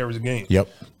 10 carries a game. Yep.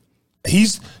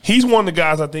 He's one of the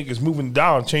guys I think is moving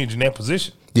down and changing that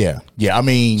position. Yeah. I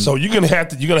mean, so you're gonna have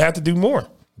to do more.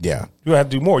 Yeah, you're gonna have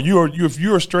to do more. If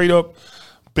you're a straight up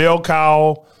bell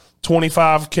cow,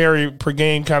 25 carry per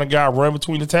game kind of guy, run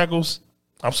between the tackles.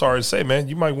 I'm sorry to say, man,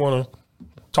 you might want to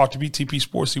talk to BTP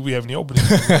Sports, see if we have any openings.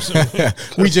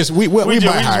 we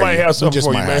might have something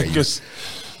for you, man. Because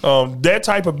that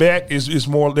type of back is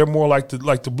more. They're more like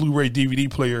the Blu-ray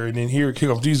DVD player, and then here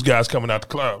comes these guys coming out the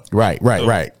cloud. Right.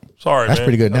 Sorry, that's man.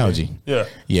 Pretty good analogy.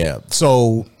 Yeah.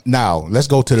 So now let's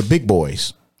go to the big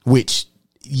boys, which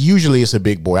usually it's a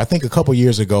big boy. I think a couple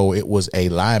years ago it was a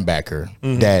linebacker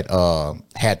that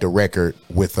had the record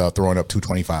with throwing up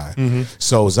 225.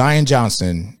 So Zion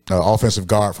Johnson, offensive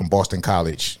guard from Boston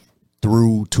College,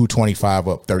 threw 225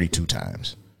 up 32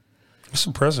 times. That's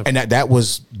impressive. And that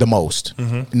was the most.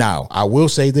 Now, I will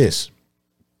say this.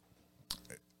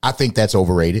 I think that's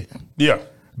overrated. Yeah.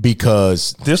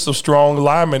 Because this is a strong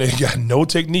lineman. They got no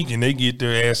technique, and they get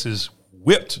their asses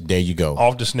whipped. There you go.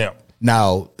 Off the snap.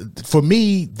 Now, for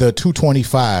me, the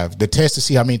 225, the test to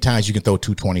see how many times you can throw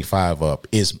 225 up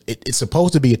it's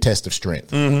supposed to be a test of strength.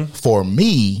 For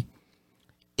me,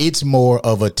 it's more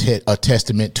of a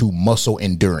testament to muscle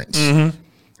endurance.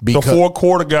 The four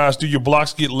quarter guys, do your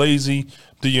blocks get lazy?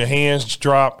 Do your hands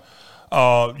drop?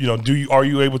 Are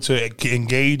you able to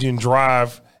engage and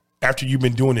drive after you've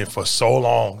been doing it for so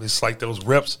long? It's like those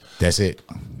reps. That's it.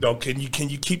 Can you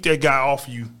keep that guy off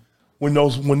you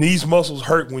when these muscles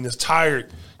hurt, when it's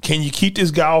tired? Can you keep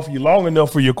this guy off you long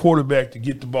enough for your quarterback to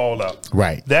get the ball out?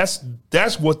 Right. That's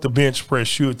what the bench press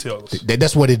should tell us.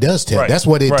 That's what it does tell. Right. That's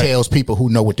what it tells people who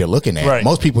know what they're looking at. Right.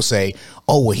 Most people say,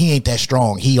 "Oh, well, he ain't that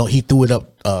strong. He threw it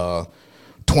up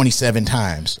 27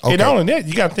 times." Okay. And not only that,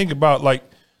 you got to think about like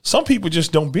some people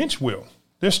just don't bench well.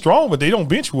 They're strong, but they don't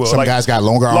bench well. Some guys got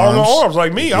longer arms.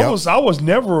 Like me, yep. I was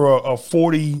never a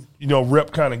 40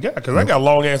 rep kind of guy because I got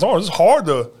long ass arms. It's hard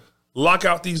to lock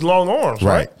out these long arms,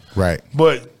 right? Right.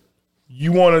 But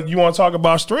you want to talk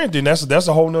about strength, and that's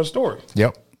a whole nother story.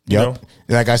 Yep.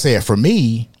 Like I said, for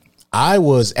me, I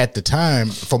was at the time,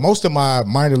 for most of my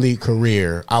minor league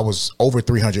career, I was over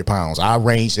 300 pounds. I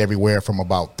ranged everywhere from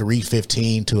about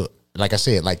 315 to, like I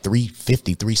said, like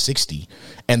 350, 360.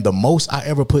 And the most I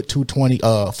ever put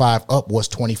 225 up was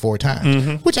 24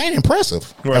 times, which ain't impressive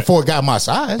for a guy my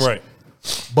size. Right.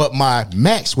 But my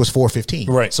max was 415.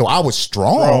 Right. So I was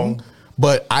strong,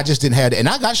 but I just didn't have, and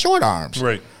I got short arms.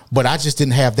 Right. But I just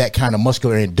didn't have that kind of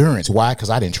muscular endurance. Why? Because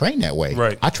I didn't train that way.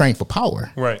 Right. I trained for power.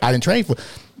 Right. I didn't train for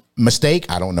mistake.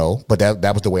 I don't know, but that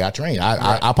was the way I trained.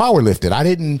 I power lifted. I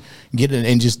didn't get it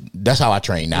and just that's how I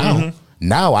train now.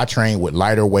 Now I train with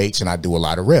lighter weights and I do a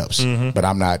lot of reps, but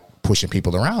I'm not pushing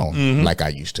people around like I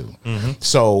used to.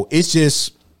 So it's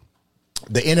just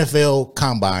the NFL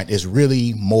Combine is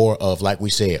really more of, like we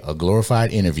said, a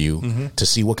glorified interview to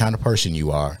see what kind of person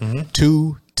you are.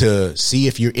 Two, to see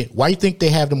if you're in. Why you think they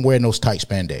have them wearing those tight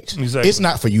spandex? Exactly. It's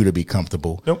not for you to be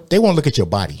comfortable. Nope. They want to look at your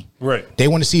body. Right. They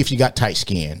want to see if you got tight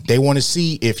skin. They want to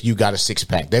see if you got a six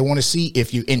pack. They want to see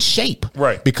if you're in shape.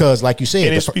 Right. Because, like you said,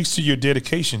 and it speaks to your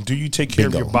dedication. Do you take care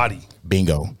of your body?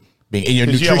 Bingo. And your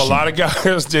nutrition. You have a lot of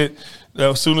guys that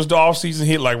as soon as the off season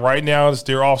hit, like right now, it's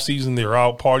their off season. They're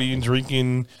out partying,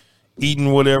 drinking,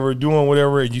 eating whatever, doing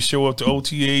whatever, and you show up to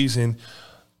OTAs and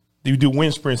you do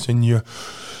wind sprints and you're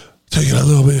taking a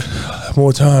little bit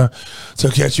more time to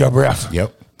catch your breath.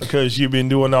 Yep. Because you've been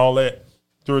doing all that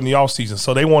during the off season.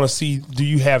 So they want to see, do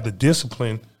you have the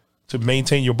discipline to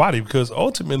maintain your body? Because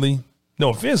ultimately, no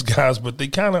offense, guys, but they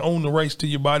kind of own the rights to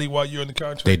your body while you're in the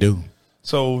contract. They do.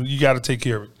 So you got to take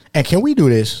care of it. And can we do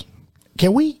this?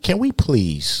 Can we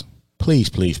please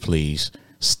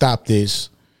stop this?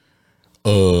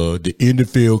 The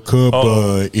NFL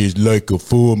combine is like a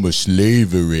form of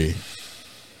slavery.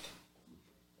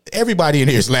 Everybody in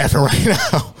here is laughing right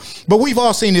now, but we've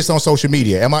all seen this on social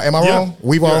media. Am I wrong?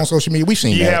 We've all on social media. We've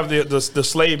seen that. You have the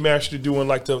slave master doing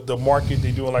like the market.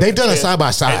 They doing like they've done it side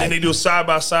by side, and then they do side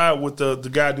by side with the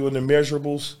guy doing the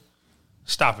measurables.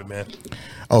 Stop it, man.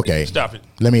 Okay, stop it.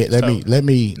 Let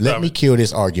me kill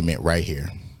this argument right here.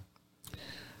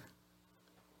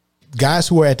 Guys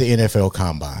who are at the NFL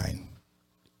combine,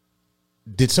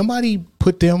 did somebody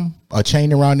put them a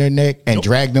chain around their neck and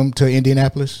drag them to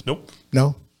Indianapolis? Nope.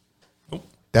 No.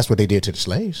 That's what they did to the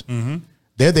slaves. Mm-hmm.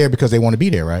 They're there because they want to be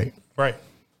there, right? Right.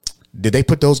 Did they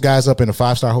put those guys up in a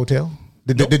 5-star hotel?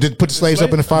 Did they put the slaves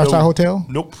up in a 5-star hotel?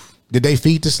 Nope. Did they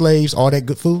feed the slaves all that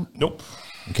good food? Nope.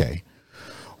 Okay.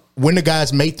 When the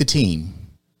guys made the team,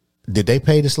 did they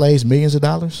pay the slaves millions of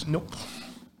dollars? Nope.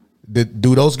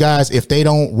 Do those guys, if they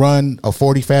don't run a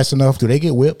 40 fast enough, do they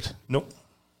get whipped? Nope.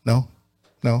 No.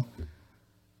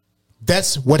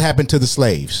 That's what happened to the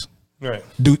slaves. Right.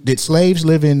 Did slaves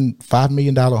live in $5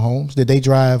 million homes? Did they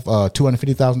drive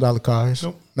 $250,000 cars?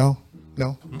 Nope. No.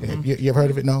 Mm-hmm. You ever heard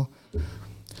of it? No.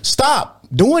 Stop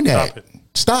doing that.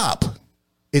 Stop.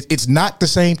 It's not the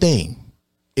same thing.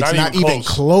 It's not even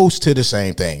close to the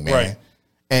same thing, man. Right.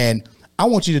 And I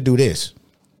want you to do this.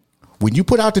 When you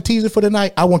put out the teaser for the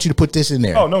night, I want you to put this in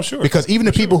there. Oh, no, sure. Because even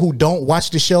the people who don't watch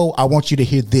the show, I want you to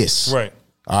hear this. Right.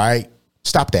 All right?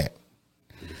 Stop that.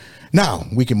 Now,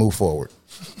 we can move forward.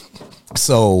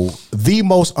 So, the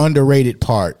most underrated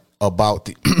part about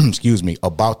the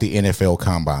about the NFL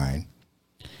Combine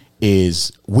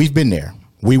is we've been there.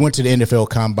 We went to the NFL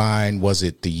Combine, was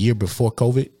it the year before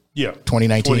COVID? Yeah.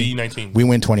 2019. We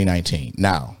went 2019.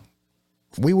 Now,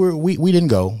 we didn't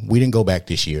go. We didn't go back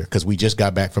this year because we just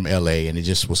got back from LA and it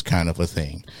just was kind of a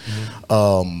thing.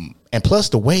 Mm-hmm. And plus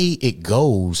the way it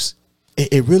goes,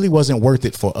 it really wasn't worth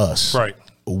it for us. Right.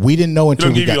 We didn't know until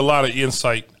it'll give you a lot of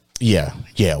insight. Yeah.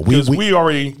 Because we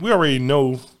already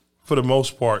know for the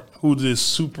most part who the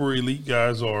super elite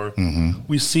guys are. Mm-hmm.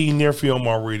 We've seen their film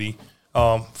already.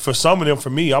 For some of them, for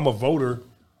me, I'm a voter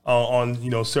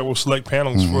on several select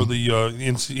panels for the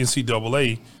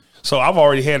NCAA. So I've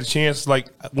already had a chance. Like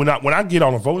when I get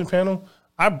on a voting panel,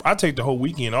 I take the whole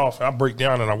weekend off. I break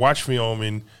down and I watch film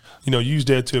and use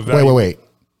that to evaluate. Wait.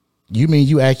 You mean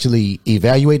you actually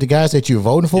evaluate the guys that you're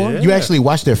voting for? Yeah. You actually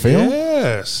watch their film?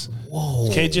 Yes. Whoa.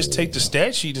 You can't just take the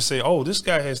stat sheet and say, "Oh, this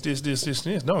guy has this."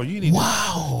 No, you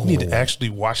need to actually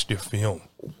watch their film.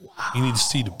 Wow. You need to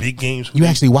see the big games. You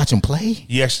actually watch them play?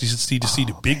 You actually see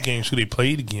the big games who they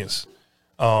played against.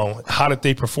 How did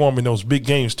they perform in those big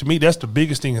games? To me, that's the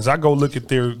biggest thing. Is I go look at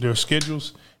their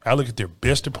schedules. I look at their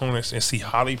best opponents and see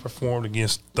how they performed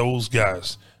against those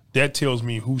guys. That tells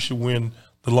me who should win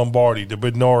the Lombardi, the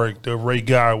Bednarik, the Ray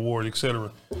Guy Award,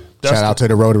 etc. Shout out to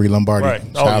the Rotary Lombardi. Right.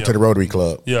 Shout out to the Rotary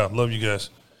Club. Yeah, love you guys.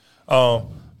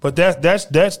 But that's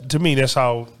to me, that's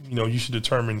how you should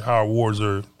determine how awards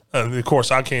are. Of course,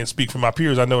 I can't speak for my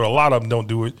peers. I know a lot of them don't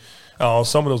do it.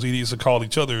 Some of those idiots will call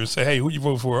each other and say, "Hey, who you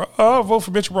vote for?" "I'll vote for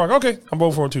Mitchell Brock." "Okay, I'm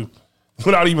voting for him too,"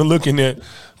 without even looking at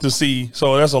to see.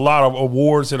 So that's a lot of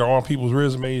awards that are on people's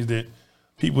resumes that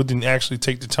people didn't actually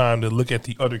take the time to look at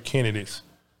the other candidates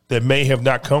that may have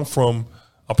not come from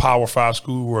a Power 5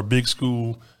 school or a big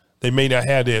school. They may not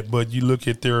have that, but you look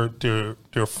at their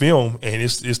film and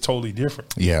it's totally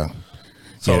different. Yeah.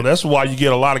 So that's why you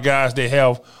get a lot of guys that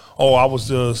have, I was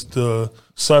the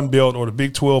Sun Belt or the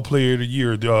Big 12 Player of the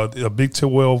Year, the Big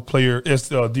 12 Player,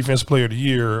 Defensive Player of the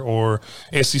Year, or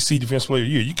SEC Defensive Player of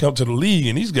the Year. You come to the league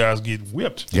and these guys get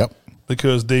whipped. Yep.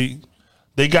 Because they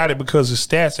got it because of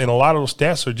stats, and a lot of those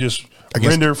stats are just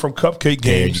rendered from cupcake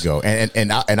games. There you go.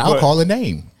 And I'll call a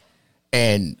name.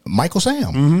 And Michael Sam.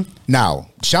 Mm-hmm. Now,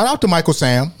 shout out to Michael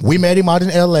Sam. We met him out in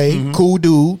L.A. Mm-hmm. Cool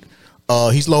dude.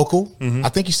 He's local. Mm-hmm. I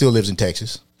think he still lives in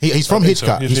Texas. He's from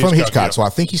Hitchcock. So. He's from Hitchcock, yeah. So I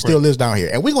think he still lives down here.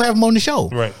 And we're going to have him on the show.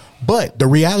 Right. But the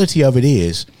reality of it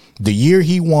is, the year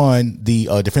he won the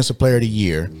Defensive Player of the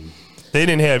Year, they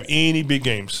didn't have any big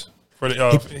games.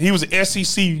 He was the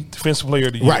SEC Defensive Player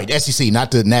of the Year. Right, SEC,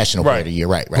 not the National Player of the Year.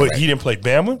 Right. But he didn't play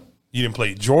Bama. He didn't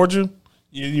play Georgia.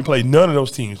 You didn't play none of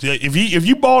those teams. If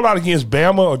you balled out against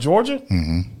Bama or Georgia,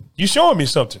 mm-hmm. you're showing me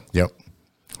something. Yep.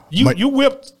 You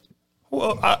whipped.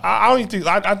 Well, I don't think.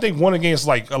 I think one against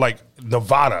like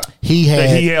Nevada. He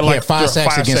had 5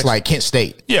 sacks against like Kent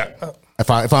State. Yeah. If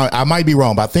I might be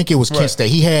wrong, but I think it was Kent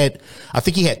State. I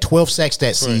think he had 12 sacks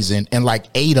that season, and like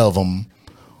 8 of them.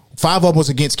 5 of them was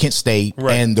against Kent State,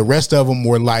 and the rest of them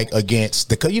were like against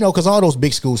because all those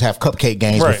big schools have cupcake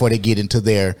games before they get into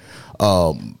their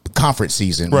conference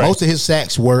season. Most of his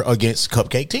sacks were against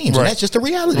cupcake teams, and that's just the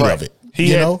reality of it.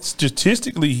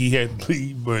 Statistically, he had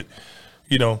lead, but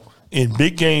in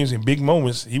big games and big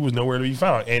moments, he was nowhere to be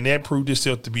found, and that proved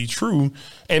itself to be true.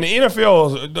 And the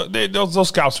NFL, those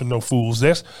scouts are no fools.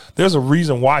 There's a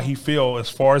reason why he fell as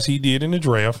far as he did in the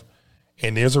draft.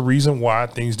 And there's a reason why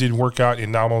things didn't work out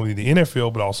in not only the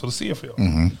NFL but also the CFL.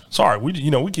 Mm-hmm. Sorry, we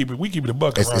keep it a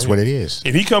buck. That's what it is.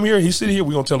 If he come here, he sit here,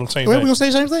 we're gonna tell him the same thing. We're gonna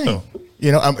say the same thing.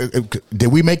 No.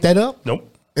 Did we make that up?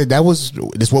 Nope.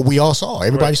 That's what we all saw.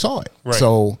 Everybody saw it. Right.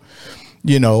 So,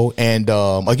 and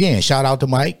again, shout out to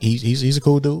Mike. He's a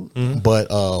cool dude. Mm-hmm. But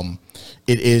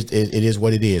it is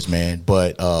what it is, man.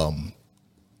 But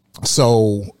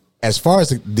so as far as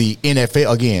the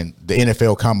NFL, again, the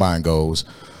NFL Combine goes.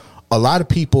 A lot of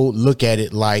people look at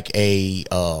it like an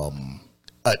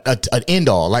end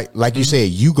all, like you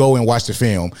said. You go and watch the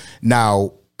film.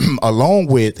 Now, along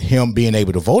with him being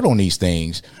able to vote on these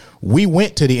things, we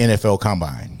went to the NFL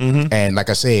Combine, and like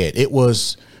I said, it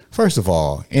was first of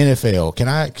all NFL.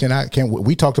 Can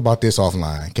we talked about this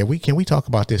offline? Can we talk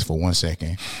about this for 1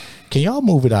 second? Can y'all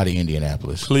move it out of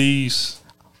Indianapolis, please?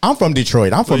 I'm from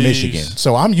Detroit. I'm from Michigan,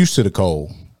 so I'm used to the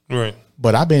cold. Right.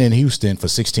 But I've been in Houston for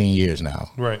 16 years now.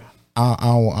 Right. I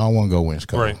don't want to go when it's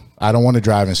cold. Right. I don't want to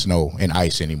drive in snow and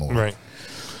ice anymore. Right.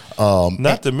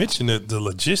 Not to mention the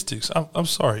logistics. I'm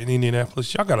sorry, in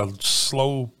Indianapolis, y'all got a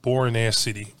slow, boring ass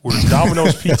city where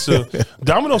Domino's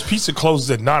Pizza closes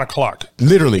at 9:00.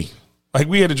 Literally. Like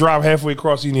we had to drive halfway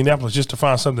across Indianapolis just to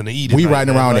find something to eat. We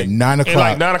riding around at 9:00. And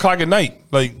like 9:00 at night.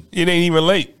 Like it ain't even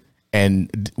late.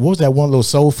 And what was that one little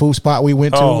soul food spot we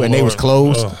went to and they was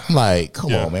closed? I'm like,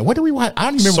 come on, man. What do we want? I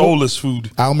don't remember. Soulless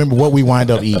food. I don't remember what we wind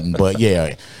up eating, but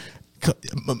yeah.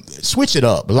 Switch it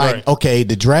up. Like, okay,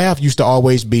 the draft used to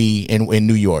always be in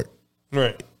New York.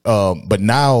 Right. But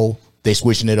now they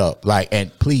switching it up. Like,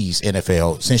 and please,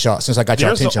 NFL, since I got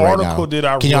your attention right now.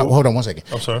 Can y'all hold on 1 second?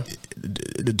 I'm sorry.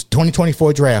 The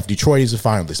 2024 draft, Detroit is a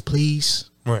finalist.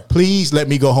 Please let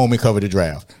me go home and cover the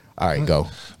draft. All right, go.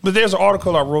 But there's an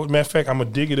article I wrote. Matter of fact, I'm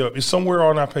going to dig it up. It's somewhere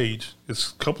on our page. It's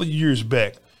a couple of years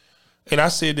back. And I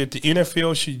said that the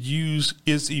NFL should use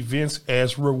its events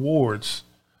as rewards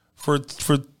for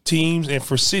teams and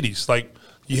for cities. Like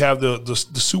you have the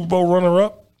Super Bowl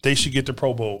runner-up, they should get the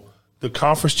Pro Bowl. The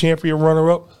conference champion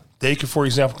runner-up, they could, for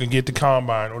example, can get the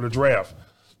Combine or the draft.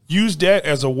 Use that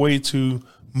as a way to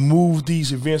move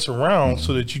these events around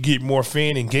so that you get more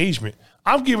fan engagement.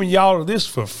 I'm giving y'all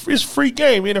this it's free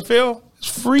game, NFL.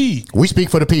 It's free. We speak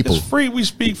for the people. It's free. We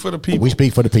speak for the people. We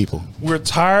speak for the people. We're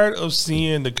tired of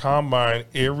seeing the Combine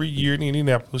every year in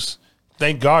Indianapolis.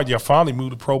 Thank God y'all finally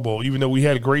moved to Pro Bowl, even though we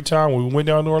had a great time when we went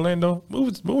down to Orlando. Move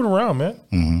it around, man.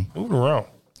 Mm-hmm. Move it around.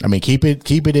 I mean, keep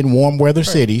it in warm weather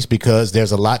cities because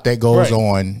there's a lot that goes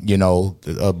on,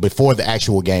 before the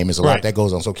actual game is a lot that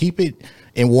goes on. So keep it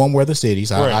in warm weather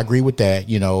cities. I agree with that.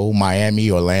 Miami,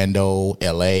 Orlando,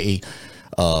 LA,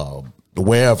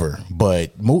 wherever,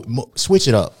 but switch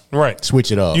it up. Right.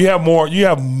 Switch it up. You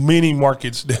have many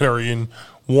markets that are in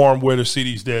warm weather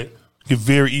cities that could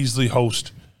very easily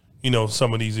host,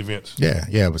 some of these events.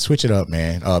 Yeah, but switch it up,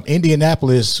 man.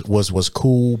 Indianapolis was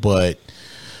cool, but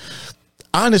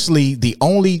honestly, the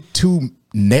only 2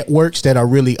 networks that are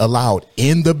really allowed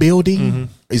in the building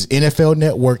is NFL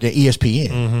Network and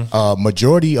ESPN.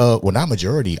 Not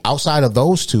majority. Outside of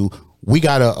those 2, we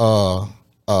got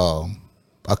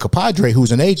a compadre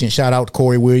who's an agent. Shout out to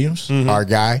Corey Williams, our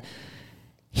guy.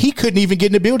 He couldn't even get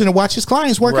in the building to watch his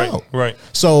clients work out. Right.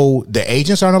 So the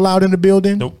agents aren't allowed in the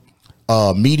building. Nope.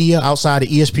 Media outside of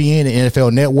ESPN and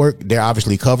NFL Network, they're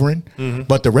obviously covering.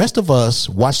 But the rest of us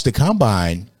watch the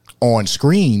Combine on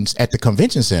screens at the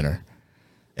convention center.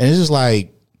 And it's just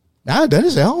like, I've done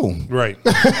this at home. Right.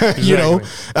 Exactly.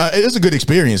 It's a good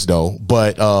experience though.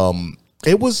 But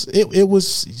it was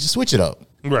just switch it up.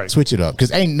 Right. Switch it up.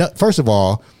 Because first of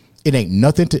all, it ain't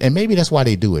nothing to, and maybe that's why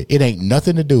they do it. It ain't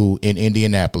nothing to do in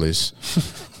Indianapolis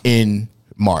in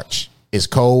March. It's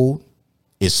cold.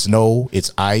 It's snow.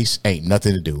 It's ice. Ain't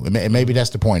nothing to do. And maybe that's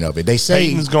the point of it. They say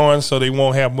Peyton's gone, so they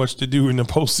won't have much to do in the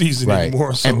postseason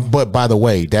anymore. So. But by the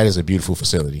way, that is a beautiful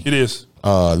facility. It is.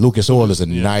 Lucas Oil is a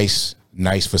nice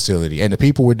facility, and the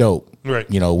people were dope. Right.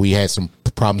 We had some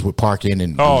problems with parking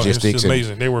and logistics. It's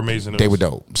amazing. They were amazing. They were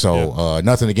dope. So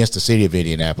nothing against the city of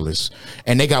Indianapolis,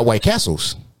 and they got White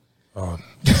Castles. No,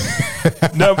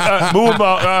 move them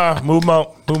out. Move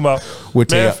them out.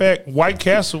 Matter of fact, White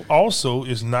Castle also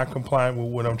is not compliant with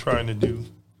what I'm trying to do.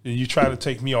 You try to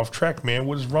take me off track, man.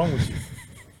 What is wrong with you?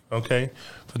 Okay.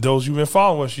 For those who've been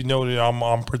following us, you know that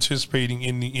I'm participating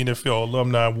in the NFL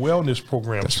Alumni Wellness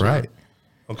Program. That's right.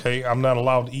 Okay. I'm not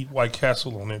allowed to eat White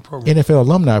Castle on that program. NFL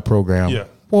Alumni Program. Yeah.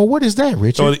 Well, what is that,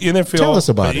 Richard? So the NFL, tell us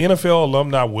about the it. NFL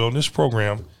Alumni Wellness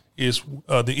Program is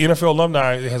the NFL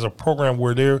Alumni has a program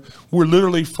where we're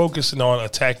literally focusing on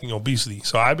attacking obesity.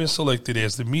 So I've been selected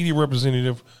as the media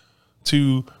representative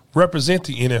to represent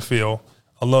the NFL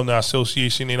Alumni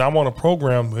Association, and I'm on a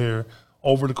program where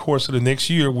over the course of the next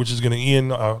year, which is going to end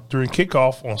during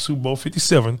kickoff on Super Bowl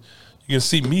 57, you're going to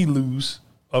see me lose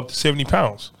up to 70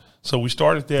 pounds. So we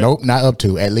started that. Nope, not up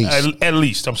to, at least. At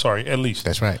least. I'm sorry, at least.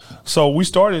 That's right. So we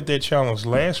started that challenge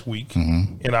last week,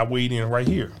 and I weighed in right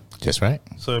here. That's right.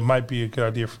 So it might be a good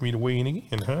idea for me to weigh in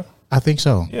again, huh? I think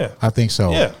so. Yeah. I think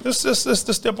so. Yeah, let's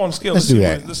step on the scale. Let's do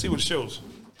that. Let's see what it shows.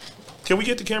 Can we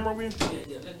get the camera over here?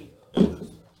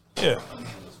 Yeah.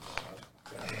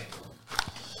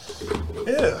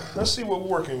 Yeah, let's see what we're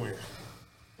working with.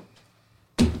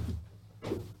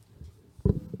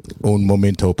 Un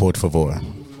momento, por favor.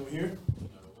 Here?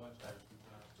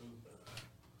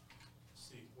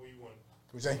 See, where you want?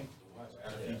 What you say?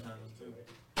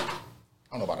 I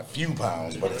don't know about a few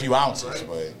pounds, but a few ounces,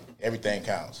 but everything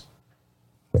counts.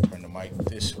 Turn the mic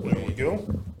this way. There we go.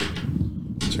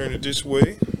 Turn it this way. All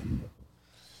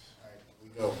right, here we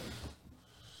go.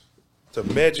 The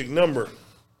magic number.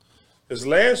 Because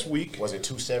last week, Was it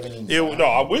 270? no,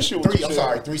 I wish it was. I'm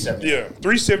sorry, 370. Yeah,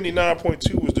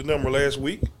 379.2 was the number last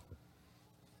week.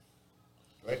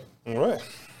 Right? All right.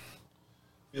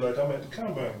 Feel like I'm at the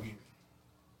combine again.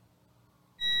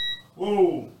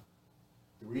 Whoa.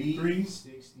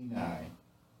 369.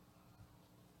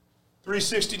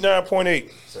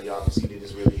 369.8. So y'all can see that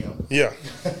it's really him. Yeah.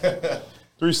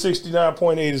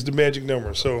 369.8 is the magic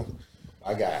number. So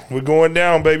I got it. we're going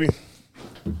down, baby.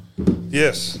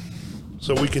 Yes.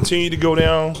 So we continue to go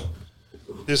down.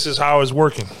 This is how it's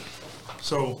working.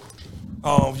 So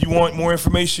if you want more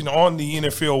information on the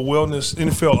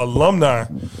NFL Alumni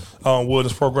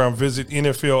Wellness Program, visit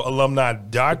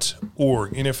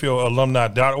NFLalumni.org.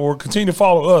 NFLalumni.org. Continue to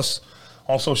follow us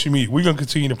on social media. We're going to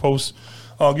continue to post,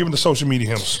 give them the social media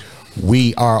handles.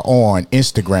 We are on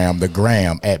Instagram, the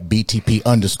gram at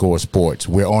BTP_sports.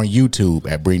 We're on YouTube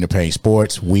at Bring the Pain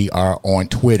Sports. We are on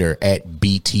Twitter at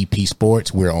BTP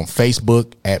Sports. We're on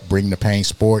Facebook at Bring the Pain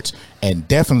Sports. And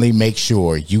definitely make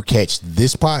sure you catch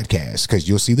this podcast because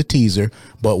you'll see the teaser.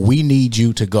 But we need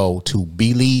you to go to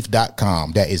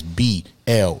Believe.com. That is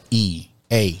BLEAV.com.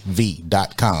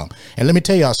 And let me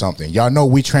tell y'all something. Y'all know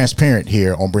we transparent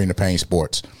here on Bring the Pain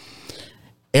Sports.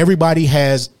 Everybody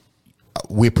has.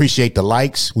 We appreciate the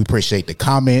likes. We appreciate the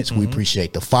comments. We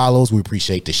appreciate the follows. We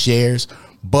appreciate the shares.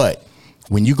 But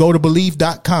when you go to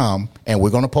Believe.com, and we're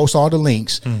going to post all the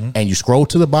links, and you scroll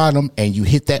to the bottom and you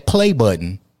hit that play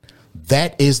button,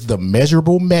 that is the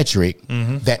measurable metric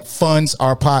that funds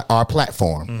our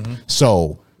platform.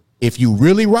 So if you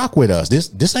really rock with us,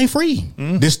 this ain't free.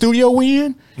 This studio we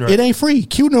in, it ain't free.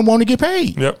 Q don't want to get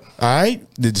paid. Yep. All right?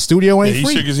 The studio ain't He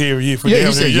free. shook his head. He said, we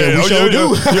sure do.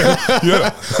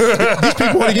 These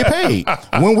people want to get paid.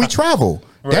 When we travel,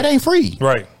 that ain't free.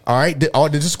 Right. All right? All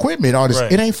this equipment, all this,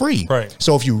 it ain't free. Right.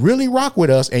 So if you really rock with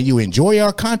us and you enjoy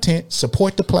our content,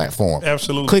 support the platform.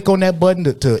 Absolutely. Click on that button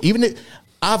to even if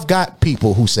I've got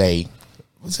people who say,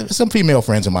 some female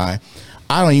friends of mine,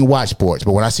 I don't even watch sports,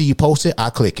 but when I see you post it,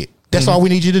 I click it. That's all we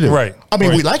need you to do. Right. I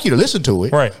mean, we'd like you to listen to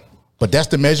it. Right. But that's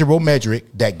the measurable metric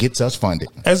that gets us funded.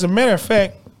 As a matter of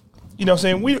fact, you know what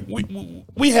I'm saying?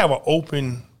 We have an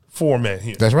open format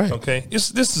here. That's right. Okay.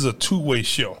 This is a two-way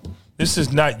show. This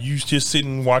is not you just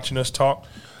sitting and watching us talk.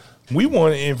 We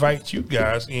want to invite you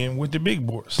guys in with the big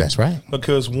boys. That's right.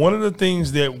 Because one of the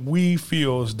things that we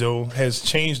feel as though has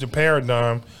changed the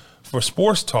paradigm for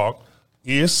sports talk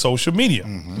is social media.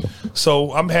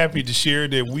 So I'm happy to share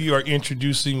that we are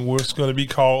introducing what's going to be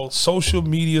called Social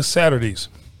Media Saturdays.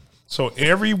 So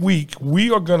every week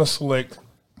we are going to select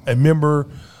a member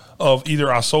of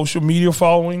either our social media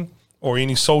following or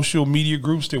any social media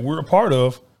groups that we're a part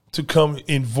of to come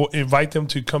invite them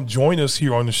to come join us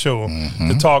here on the show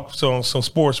to talk some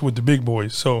sports with the big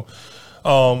boys. So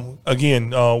again,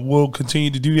 we'll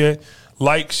continue to do that.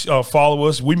 follow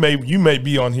us. You may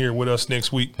be on here with us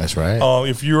next week. That's right.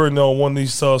 If you're in one of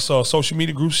these social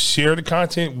media groups, share the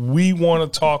content. We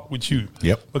want to talk with you.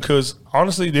 Yep. Because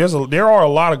honestly, there are a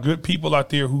lot of good people out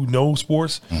there who know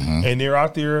sports, and they're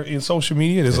out there in social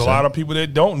media. There's a lot of people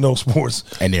that don't know sports,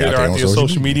 and they're out there on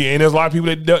social media. And there's a lot of people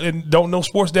that don't know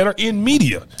sports that are in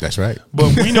media. That's right.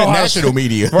 But we know national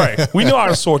media, right? We know how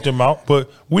to sort them out,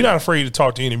 but we're not afraid to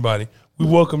talk to anybody. We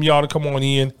welcome y'all to come on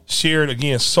in, share it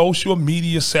again. Social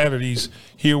Media Saturdays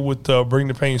here with Bring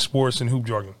the Pain Sports and Hoop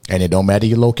Jargon. And it don't matter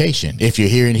your location. If you're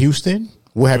here in Houston,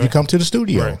 we'll have you come to the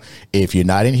studio. Right. If you're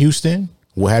not in Houston,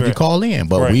 we'll have you call in.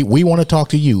 But we want to talk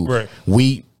to you. Right.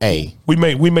 We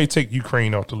may take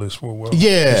Ukraine off the list for a while.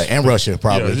 Yeah, and Russia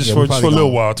probably. Yeah, just for a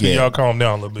little while till y'all calm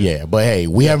down a little bit. Yeah, but hey,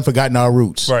 we haven't forgotten our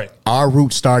roots. Right. Our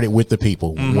roots started with the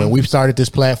people. When we started this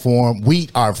platform,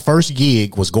 our first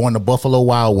gig was going to Buffalo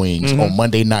Wild Wings on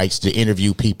Monday nights to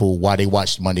interview people while they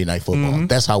watched Monday Night Football.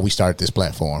 That's how we started this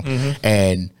platform.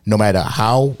 And no matter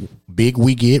how big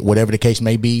we get, whatever the case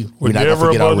may be, we're not going to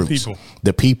forget our roots.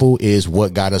 The people is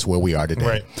what got us where we are today.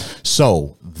 Right.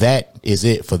 So that is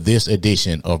it for this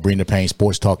edition of Bring the Pain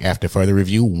Sports Talk After Further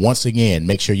Review. Once again,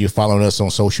 make sure you're following us on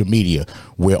social media.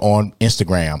 We're on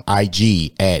Instagram,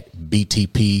 IG at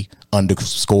BTP_sports.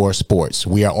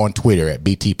 We are on Twitter at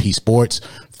BTP Sports,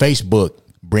 Facebook,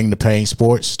 Bring the Pain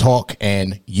Sports Talk,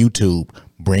 and YouTube,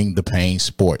 Bring the Pain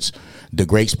Sports. The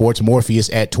Great Sports Morpheus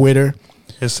at Twitter.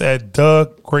 It's at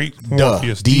the Great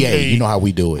Morpheus. DA. You know how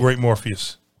we do it. Great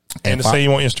Morpheus. And the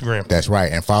same on Instagram. That's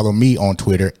right. And follow me on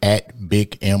Twitter at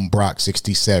Big M Brock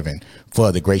 67.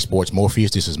 For the Great Sports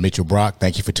Morpheus, this is Mitchell Brock.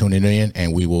 Thank you for tuning in,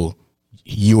 and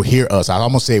you'll hear us. I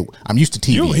almost say I'm used to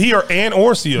TV. You'll hear and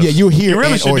or see us. Yeah, you'll hear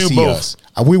really and or see both. Us.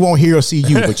 We won't hear or see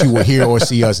you, but you will hear or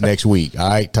see us next week. All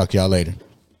right, talk to y'all later.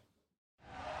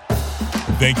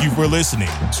 Thank you for listening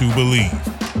to Believe.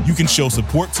 You can show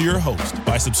support to your host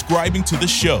by subscribing to the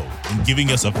show and giving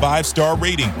us a 5-star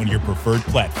rating on your preferred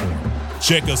platform.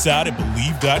 Check us out at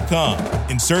Believe.com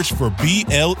and search for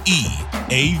BLEAV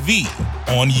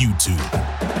on YouTube.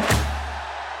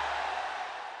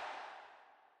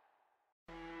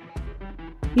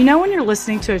 You know when you're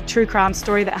listening to a true crime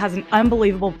story that has an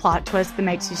unbelievable plot twist that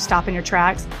makes you stop in your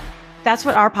tracks? That's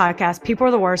what our podcast, People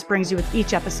Are the Worst, brings you with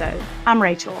each episode. I'm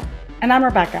Rachel. And I'm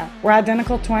Rebecca. We're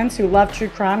identical twins who love true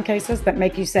crime cases that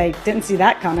make you say, didn't see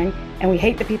that coming, and we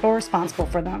hate the people responsible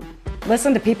for them.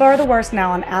 Listen to People Are the Worst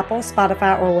now on Apple,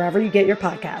 Spotify, or wherever you get your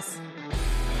podcasts.